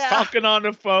 He's Yeah. talking on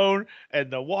the phone,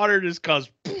 and the water just comes.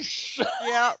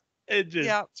 Yeah. It just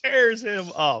Yep. tears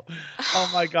him up. Oh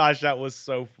my gosh, that was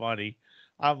so funny.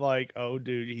 I'm like, oh,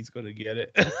 dude, he's gonna get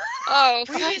it. Oh,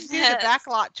 We used to do the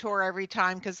backlot tour every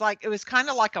time, because it was kind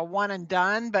of like a one and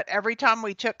done. But every time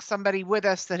we took somebody with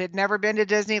us that had never been to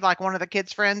Disney, like one of the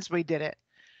kids' friends, we did it.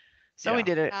 So we Yeah.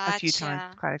 did it a few times,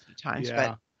 Gotcha. quite a few times.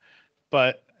 Yeah.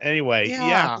 But anyway,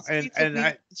 yeah,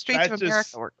 the Streets that of America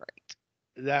just were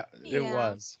great. that it Yeah.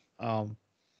 was.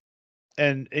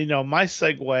 And my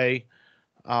segue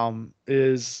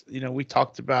is, we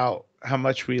talked about how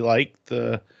much we like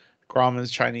the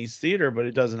Grauman's Chinese Theater, but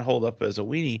it doesn't hold up as a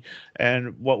weenie.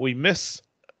 And what we miss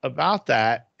about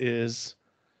that is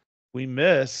we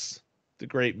miss the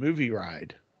Great Movie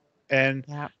Ride. And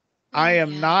Yeah. I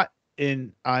am Yeah.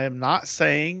 not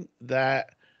saying that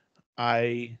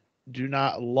I do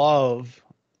not love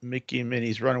Mickey and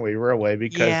Minnie's Runaway Railway,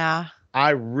 because Yeah. I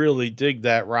really dig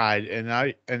that ride,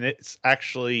 and it's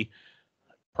actually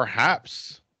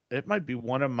perhaps it might be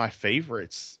one of my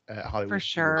favorites at Hollywood For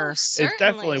Studios. sure. Oh, It's definitely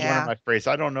certainly. one of Yeah. my favorites.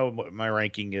 I don't know what my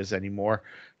ranking is anymore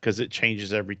because it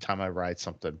changes every time I ride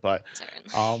something. But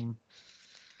Certainly.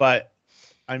 but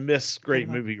I miss Great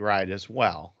Mhm. Movie Ride as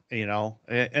well,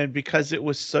 and because it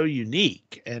was so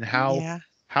unique and Yeah.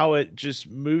 how it just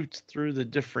moved through the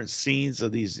different scenes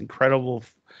of these incredible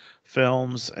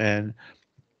films and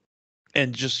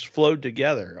just flowed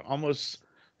together. Almost,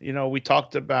 we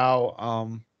talked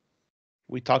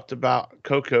about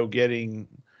Coco getting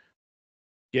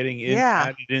Yeah.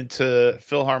 added into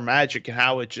PhilharMagic and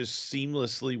how it just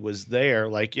seamlessly was there,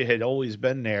 like it had always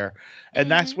been there.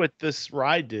 And that's Mhm. what this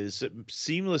ride is. It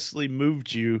seamlessly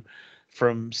moved you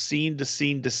from scene to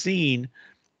scene to scene,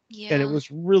 Yeah. and it was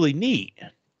really neat.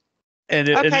 And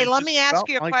it Okay, let just me ask felt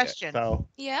you a like it. question. So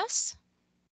Yes.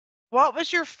 What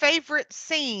was your favorite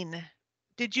scene?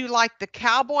 Did you like the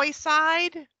cowboy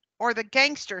side or the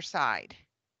gangster side?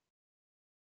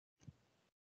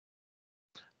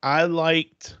 I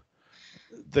liked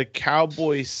the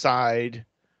cowboy side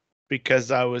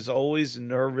because I was always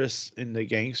nervous in the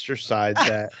gangster side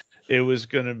that it was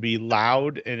going to be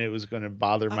loud and it was going to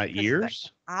bother my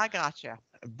ears. I gotcha.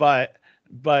 But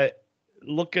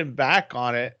looking back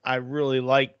on it, I really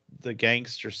liked the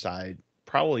gangster side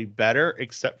probably better,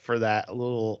 except for that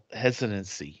little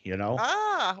hesitancy,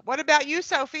 What about you,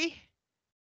 Sophie?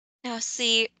 Now,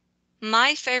 see,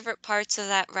 my favorite parts of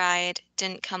that ride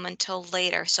didn't come until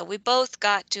later, so we both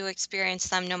got to experience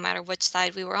them no matter which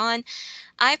side we were on.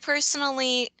 I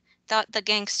personally thought the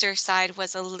gangster side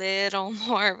was a little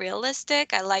more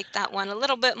realistic. I liked that one a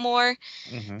little bit more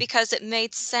Mm-hmm. because it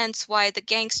made sense why the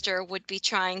gangster would be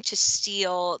trying to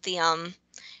steal the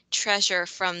treasure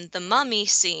from the mummy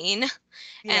scene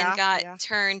and got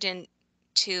turned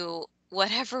into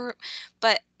whatever.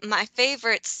 But my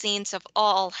favorite scenes of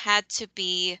all had to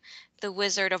be the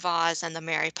Wizard of Oz and the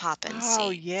Mary Poppins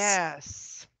Oh, scenes.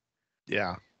 yes.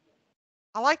 Yeah.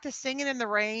 I like the Singing in the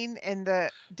Rain and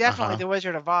definitely the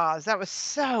Wizard of Oz. That was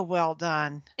so well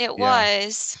done. It Yeah.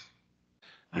 was.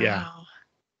 Yeah. Wow.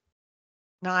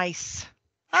 Nice.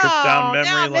 Trip down Now memory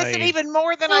I miss it lane. even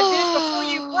more than I did before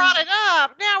you brought it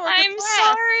up. Now we're I'm depressed.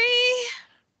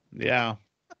 sorry. Yeah.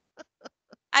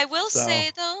 I will So-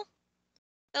 say though,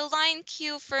 The line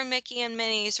queue for Mickey and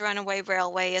Minnie's Runaway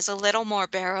Railway is a little more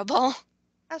bearable.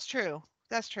 That's true.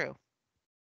 That's true.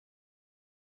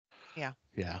 Yeah.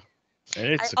 Yeah.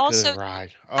 And I it's a good also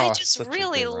ride. I Oh, just such a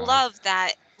really good ride. love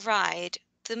that ride.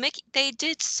 They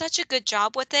did such a good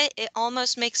job with it. It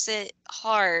almost makes it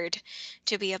hard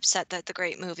to be upset that the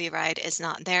Great Movie Ride is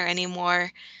not there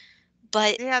anymore.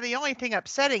 But Yeah, the only thing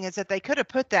upsetting is that they could have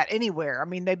put that anywhere. I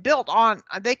mean, they built on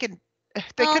they could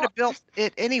they could well, have built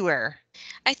it anywhere.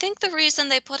 I think the reason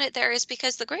they put it there is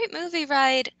because the Great Movie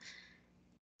Ride,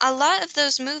 a lot of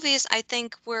those movies I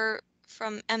think were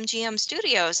from MGM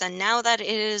Studios, and now that it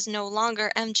is no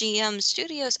longer MGM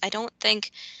Studios, I don't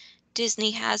think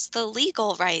Disney has the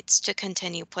legal rights to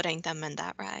continue putting them in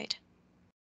that ride.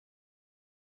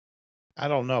 I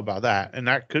don't know about that. And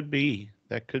that could be.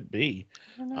 That could be.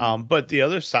 I don't know. But the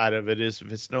other side of it is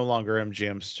if it's no longer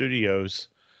MGM Studios,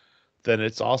 then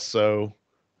it's also,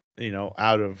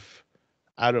 out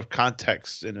of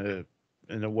context in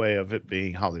a way of it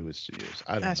being Hollywood Studios.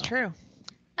 I don't That's know. true.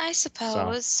 I So,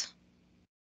 suppose.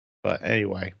 but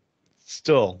anyway,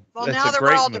 still, Well, it's now a that we're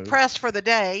great all move. depressed for the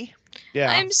day,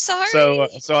 Yeah. I'm sorry.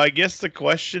 So I guess the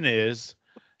question is,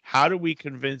 how do we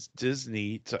convince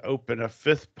Disney to open a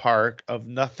fifth park of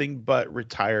nothing but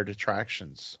retired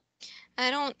attractions? I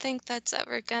don't think that's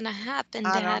ever gonna happen,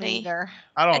 I don't Daddy. either.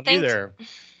 I I don't think either.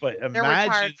 But They're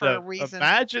retired for a reason.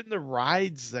 imagine the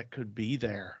rides that could be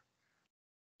there.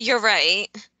 you're right.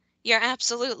 You're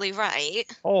absolutely right.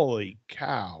 Holy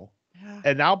cow. Yeah.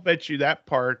 And I'll bet you that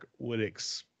park would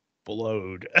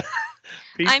explode. I'm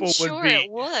people would sure it be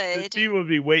would. people would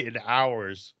be waiting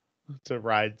hours to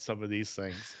ride some of these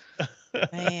things.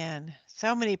 Man,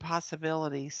 so many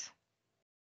possibilities.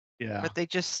 Yeah. But they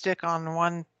just stick on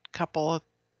one couple of,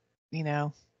 you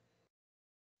know,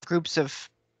 groups of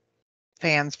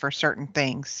fans for certain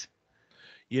things.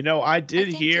 I I did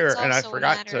think hear it's and I also a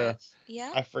forgot matter to of,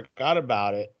 yeah. I forgot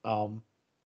about it.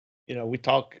 We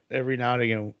talk every now and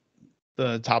again,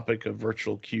 the topic of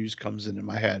virtual queues comes into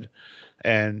my head.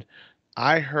 And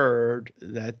I heard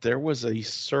that there was a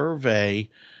survey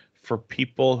for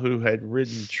people who had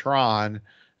ridden Tron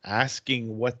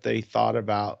asking what they thought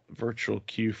about virtual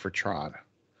queue for Tron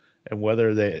and whether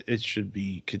it should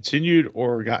be continued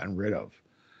or gotten rid of.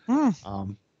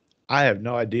 Hmm. I have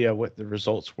no idea what the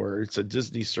results were. It's a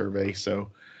Disney survey, so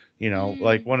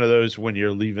like Mm, one of those when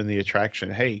you're leaving the attraction,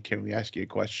 hey, can we ask you a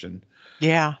question?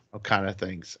 Yeah. Kind of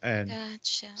things. And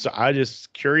gotcha. so I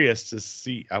just curious to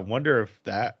see. I wonder if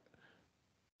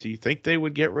do you think they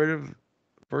would get rid of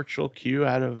virtual queue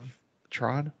out of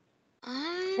Tron?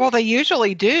 Well, they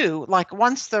usually do. Like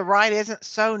once the ride isn't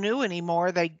so new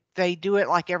anymore, they do it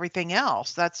like everything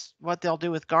else. That's what they'll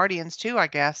do with Guardians too, I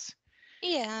guess.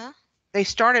 yeah. They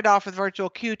started off with virtual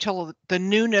queue till the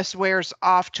newness wears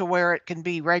off to where it can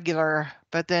be regular.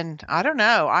 But then I don't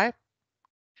know.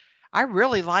 I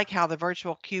really like how the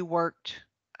virtual queue worked.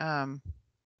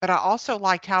 But I also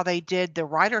liked how they did the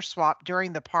rider swap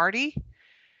during the party.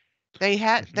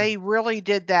 Mhm. They really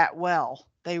did that well.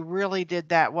 They really did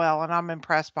that well, and I'm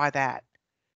impressed by that.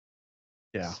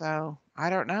 Yeah, So I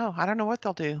don't know. I don't know what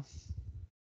they'll do.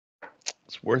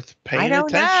 it's worth I paying don't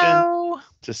attention know.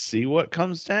 to see what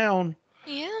comes down.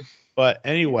 Yeah. But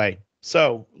anyway,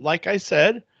 so like I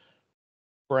said,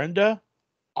 Brenda,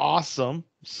 awesome.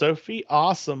 Sophie,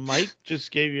 awesome. Mike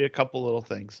just gave you a couple little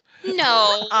things.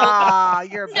 No. Ah,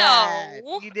 you're bad.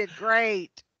 No. You did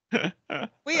great.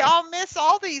 We all miss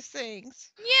all these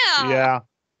things. Yeah. Yeah,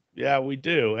 yeah, we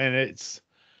do, and it's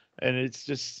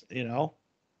just I want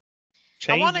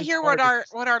change to is hear hard to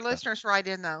what our listeners write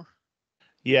in though.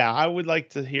 Yeah, I would like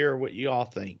to hear what you all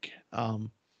think.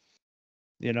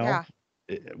 You know, Yeah.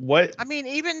 what I mean,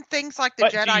 even things like the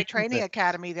what do you Jedi Training think?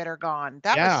 Academy that are gone.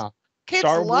 That was Yeah, kids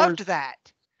Star Wars, loved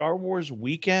that. Star Wars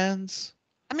weekends.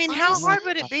 I mean, how Oh my hard Honestly.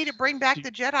 would it be to bring back Do,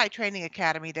 the Jedi Training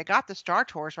Academy? They got the Star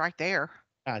Tours right there.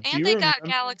 do And you they got remember?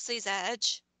 Galaxy's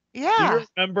Edge. Do you Yeah.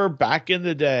 remember back in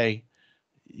the day?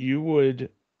 You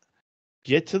would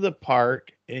get to the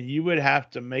park and you would have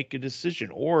to make a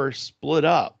decision or split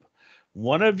up.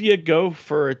 One of you go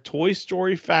for a Toy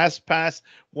Story Fast Pass.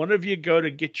 One of you go to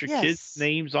get your kids' Yes.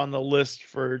 names on the list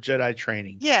for Jedi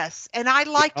training. Yes. And I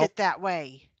You liked know? it that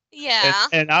way. Yeah.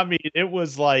 And I mean, it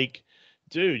was like,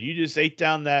 dude, you just ate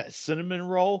down that cinnamon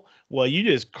roll. Well, you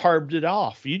just carved it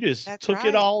off. You just That's took it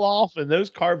right. all off, and those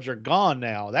carbs are gone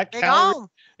now. That They calorie gone.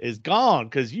 is gone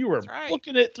because you were That's right.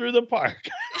 booking it through the park.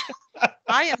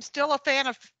 I am still a fan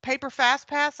of paper fast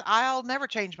pass. I'll never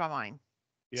change my mind.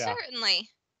 Yeah, Certainly.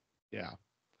 yeah.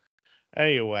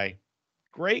 Anyway,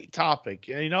 great topic.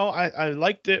 I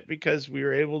liked it because we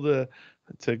were able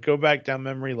to go back down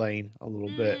memory lane a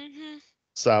little bit. Hmm.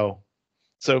 So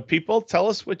So people, tell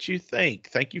us what you think.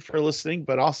 Thank you for listening,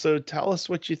 but also tell us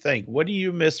what you think. What do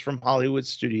you miss from Hollywood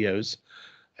Studios?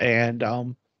 And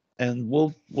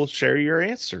we'll share your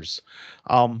answers.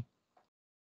 Um,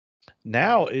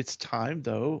 Now it's time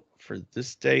though for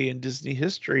this day in Disney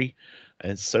history,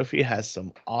 and Sophie has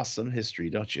some awesome history,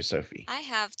 don't you, Sophie? I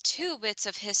have two bits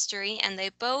of history, and they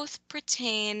both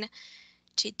pertain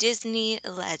to Disney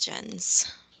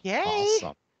legends. Yay.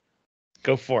 Awesome.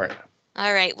 Go for it.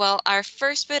 All right, well, our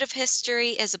first bit of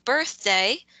history is a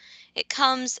birthday. It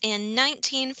comes in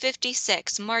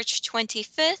 1956, March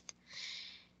 25th.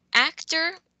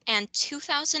 Actor and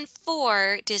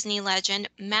 2004 Disney legend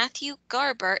Matthew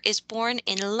Garber is born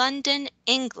in London,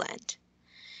 England.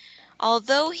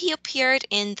 Although he appeared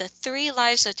in The Three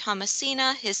Lives of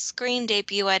Thomasina, his screen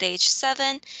debut at age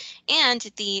 7, and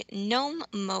the Gnome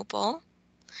Mobile,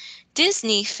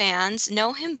 Disney fans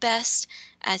know him best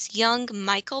as young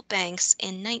Michael Banks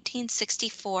in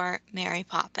 1964 Mary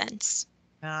Poppins.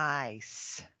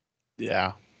 Nice.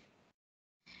 Yeah.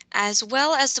 As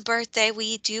well as the birthday,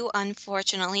 we do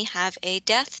unfortunately have a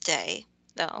death day,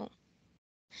 though.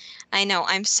 I know,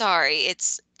 I'm sorry.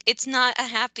 It's not a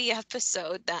happy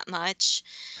episode that much.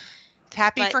 It's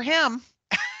happy But- for him.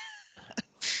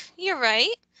 You're right.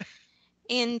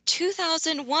 In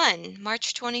 2001,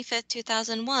 March 25th,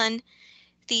 2001,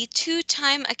 the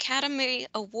two-time Academy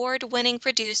Award-winning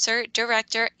producer,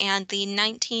 director, and the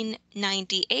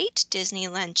 1998 Disney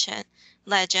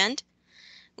legend,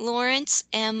 Lawrence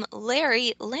M.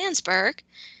 Larry Landsberg,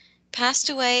 passed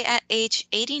away at age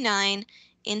 89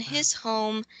 in his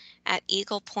home at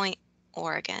Eagle Point,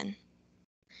 Oregon.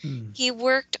 He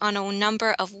worked on a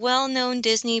number of well-known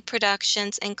Disney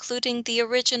productions, including the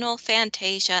original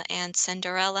Fantasia and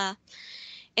Cinderella.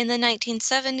 In the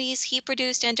 1970s, he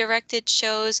produced and directed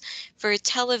shows for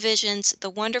television's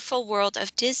The Wonderful World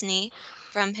of Disney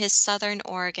from his Southern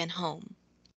Oregon home.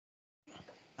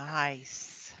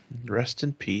 Nice. Rest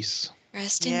in peace.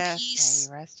 Rest in Yes, peace.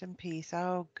 may rest in peace.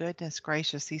 Oh, goodness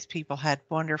gracious. These people had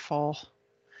wonderful.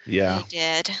 Yeah.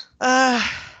 They did.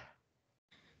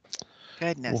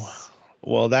 Goodness.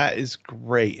 Well, that is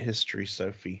great history,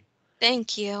 Sophie.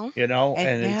 Thank you. You know,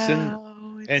 And and it's in,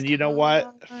 now it's and you know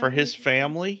what? For his time.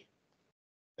 family,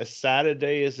 as sad a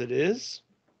day as it is,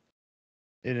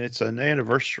 and it's an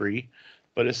anniversary,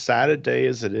 but as sad a day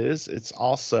as it is, it's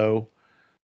also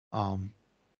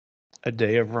a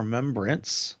day of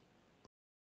remembrance,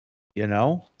 you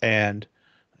know, and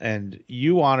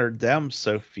you honored them,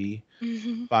 Sophie,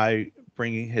 Mhm. by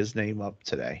bringing his name up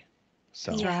today.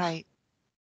 So That's Yeah. right.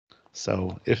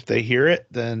 so if they hear it,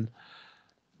 then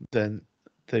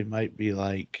they might be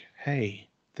like, hey,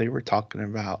 they were talking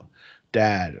about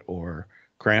dad or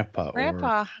grandpa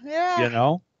Grandpa. or Yeah. you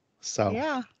know. So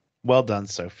Yeah. well done,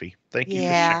 Sophie. Thank you for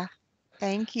Yeah. sharing.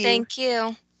 Thank you. Thank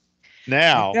you.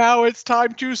 Now Now it's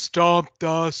time to stump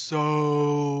the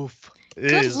Soph. it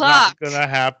Good is luck. not gonna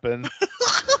happen.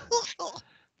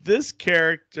 This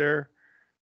character,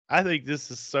 I think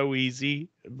this is so easy,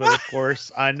 but of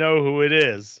course I know who it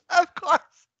is. Of course.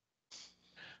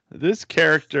 This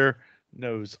character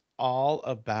knows all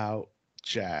about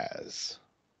jazz.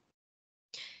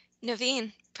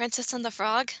 Naveen, Princess and the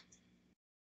Frog.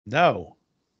 No.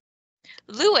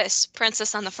 Lewis,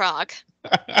 Princess and the Frog.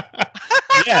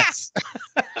 Yes.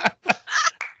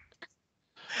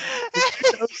 Did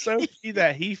you know, Sophie,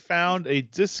 that he found a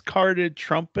discarded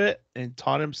trumpet and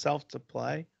taught himself to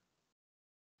play?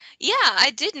 Yeah,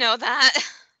 I did know that.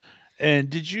 And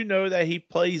did you know that he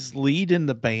plays lead in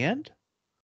the band?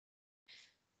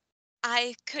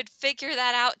 I could figure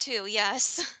that out too,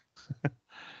 yes.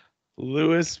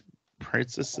 Lewis,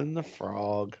 Princess and the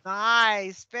Frog.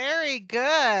 Nice. Very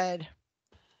good.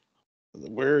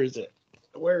 Where is it?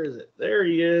 Where is it? There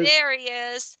he is. There he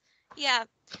is. Yeah.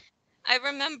 I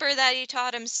remember that he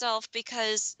taught himself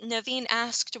because Naveen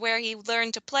asked where he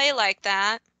learned to play like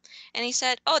that. And he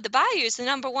said, oh, the Bayou's the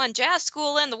 #1 jazz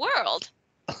school in the world.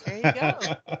 There you go.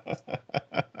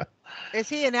 Is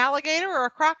he an alligator or a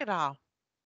crocodile?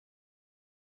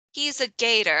 He's a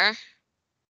gator.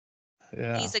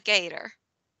 Yeah. He's a gator.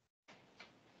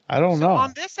 I don't So know.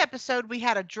 on this episode, we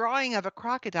had a drawing of a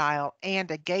crocodile and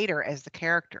a gator as the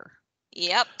character.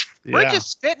 Yep. We're Yeah,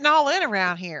 just fitting all in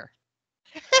around here.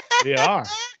 we are.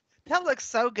 That looks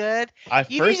so good. At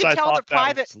You need first to I tell the thought that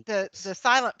private, the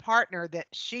silent partner that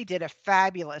she did a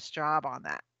fabulous job on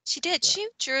that. She did. Yeah. She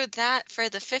drew that for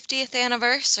the 50th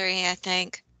anniversary, I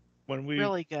think. when we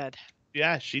Really good.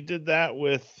 yeah, she did that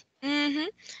with Mm-hmm.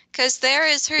 Because there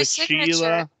is her signature.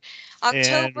 Sheila and with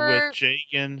October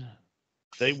Jagan.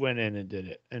 They went in and did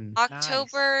it, and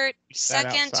October we sat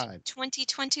 2nd, outside.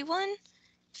 2021,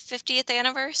 50th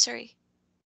anniversary.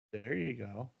 There you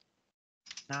go.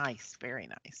 Nice. Very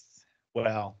nice.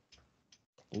 Well,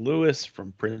 Lewis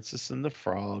from Princess and the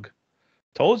Frog.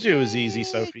 Told you it was easy, Yay,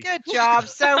 Sophie. Good job,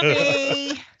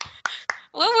 Sophie.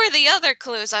 What were the other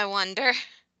clues, I wonder?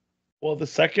 Well, the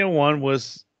second one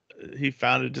was he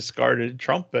found a discarded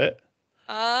trumpet.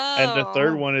 Oh. And the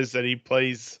third one is that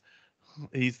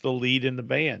he's the lead in the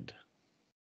band.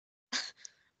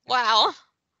 Wow.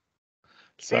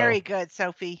 So, Very good,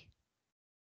 Sophie.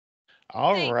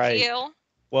 all Thank right. you.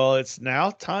 Well, it's now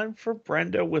time for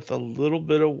Brenda with a little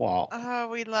bit of Walt. Oh,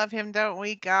 we love him, don't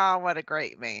we? God, what a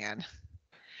great man.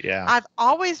 Yeah. I've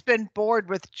always been bored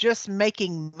with just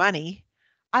making money.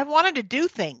 I wanted to do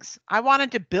things. I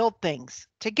wanted to build things,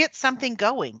 to get something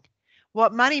going.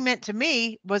 What money meant to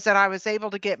me was that I was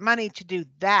able to get money to do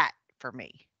that for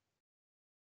me.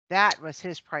 That was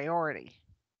his priority.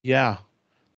 Yeah.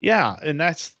 Yeah, and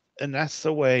that's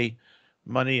the way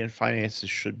money and finances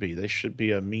should be. They should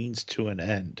be a means to an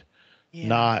end. Yeah.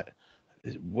 Not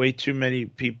way too many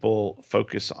people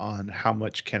focus on how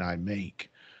much can I make.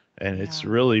 And it's Yeah.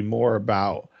 really more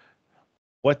about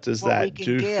what does What we that can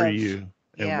do for give. you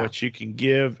and Yeah. what you can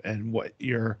give and what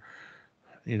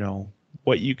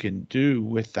what you can do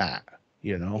with that,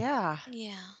 Yeah.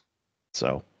 Yeah.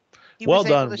 So, He well was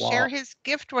able done, to share Walt. his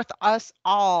gift with us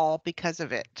all because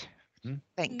of it. Mhm.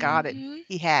 Thank God Mhm.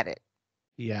 he had it.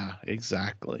 Yeah,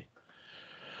 exactly.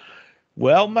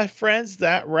 Well, my friends,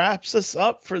 that wraps us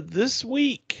up for this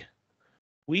week.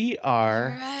 We All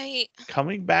are right.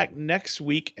 coming back next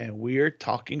week and we are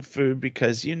talking food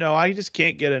because I just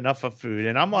can't get enough of food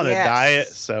and I'm on a diet,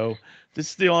 Yes. so this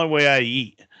is the only way I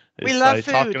eat We is love by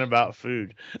food. talking about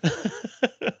food.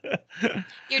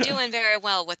 You're doing very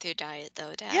well with your diet,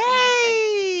 though, Daddy.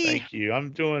 I Yay! Thank you.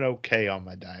 I'm doing okay on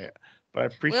my diet, but I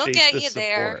We'll appreciate get the you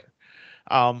there.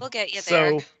 support. We'll get you so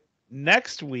there.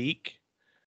 next week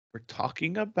we're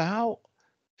talking about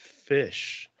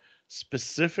fish,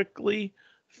 specifically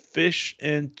fish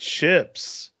and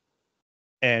chips.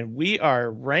 And we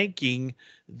are ranking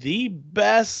the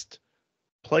best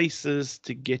places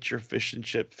to get your fish and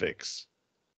chip fix.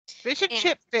 Fish and And-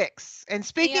 chip fix. And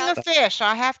speaking Yep. of fish,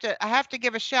 I have to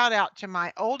give a shout out to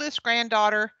my oldest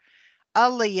granddaughter,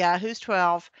 Aaliyah, who's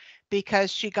 12,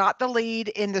 because she got the lead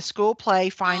in the school play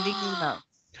Finding Nemo.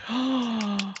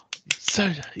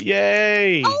 So,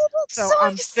 yay! Oh, that's So so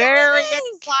I'm exciting! very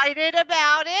excited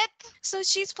about it. So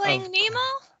she's playing Of Nemo?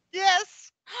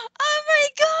 Yes. Oh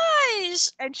my gosh!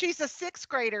 And she's a 6th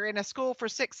grader in a school for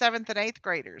 6th, 7th, and 8th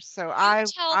graders. So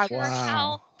Tell her Wow.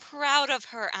 how proud of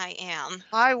her I am.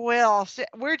 I will.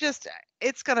 We're just.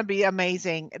 It's going to be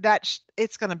amazing.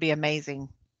 It's going to be amazing.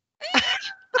 I'm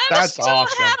That's so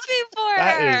awesome. happy for her.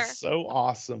 That is so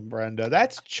awesome, Brenda.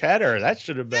 That's Cheddar. That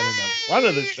should have been in the front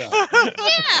of the show.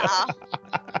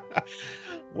 Yeah.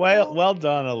 Well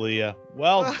done, Aaliyah.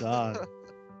 Well done.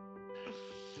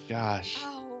 Gosh.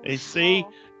 Oh, Hey, see,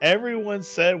 everyone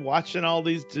said watching all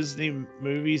these Disney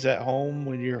movies at home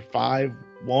when you're 5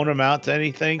 won't amount to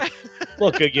anything.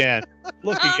 Look again.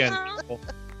 Look again, people.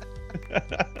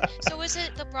 So is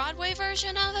it the Broadway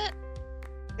version of it?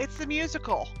 It's the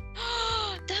musical.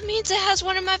 That means it has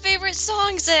one of my favorite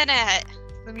songs in it.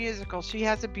 The musical. She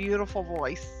has a beautiful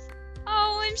voice.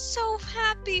 Oh, I'm so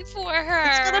happy for her.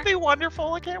 It's going to be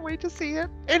wonderful. I can't wait to see it.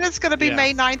 And it's going to be Yeah.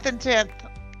 May 9th and 10th.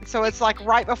 So it's like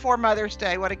right before Mother's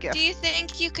Day. What a gift. Do you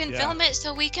think you can Yeah. film it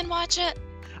so we can watch it?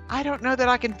 I don't know that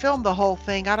I can film the whole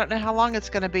thing. I don't know how long it's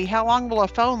going to be. How long will a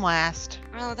phone last?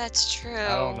 Oh, that's true. I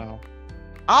don't know.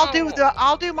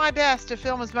 I'll do my best to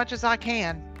film as much as I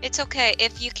can. It's okay.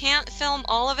 If you can't film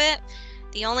all of it,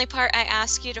 the only part I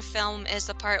ask you to film is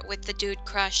the part with the Dude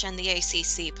Crush and the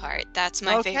ACC part. That's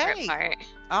my favorite Okay. part.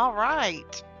 All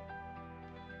right.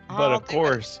 But I'll of do it.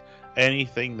 course,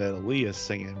 anything that Aaliyah's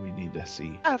singing, we need to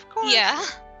see. Of course. Yeah.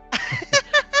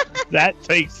 That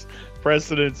takes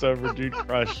precedence over Dude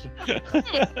Crush.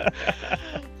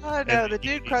 I know the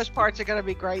Dude Crush parts are going to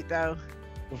be great though.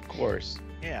 Of course.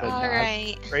 Yeah. But All not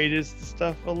right. great is the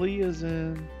stuff Aaliyah's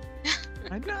in.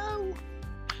 I know.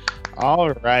 All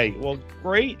right. Well,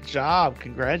 great job.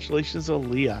 Congratulations,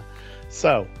 Aaliyah.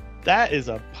 So that is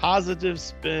a positive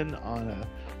spin on a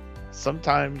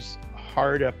sometimes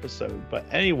hard episode. But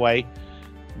anyway,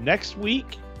 next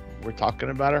week, we're talking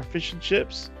about our fish and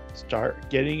chips. Start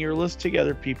getting your list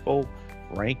together, people.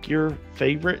 Rank your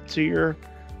favorite to your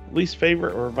least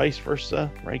favorite or vice versa.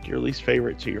 Rank your least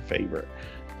favorite to your favorite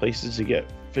places to get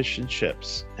fish and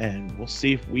chips. And we'll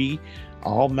see if we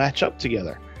all match up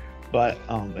together. But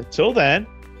until then,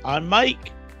 I'm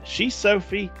Mike. She's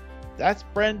Sophie. That's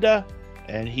Brenda.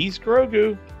 And he's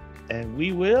Grogu. And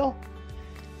we will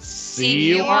See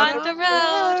you on the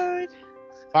road.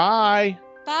 Bye.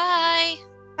 Bye. Bye.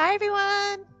 Bye,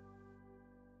 everyone.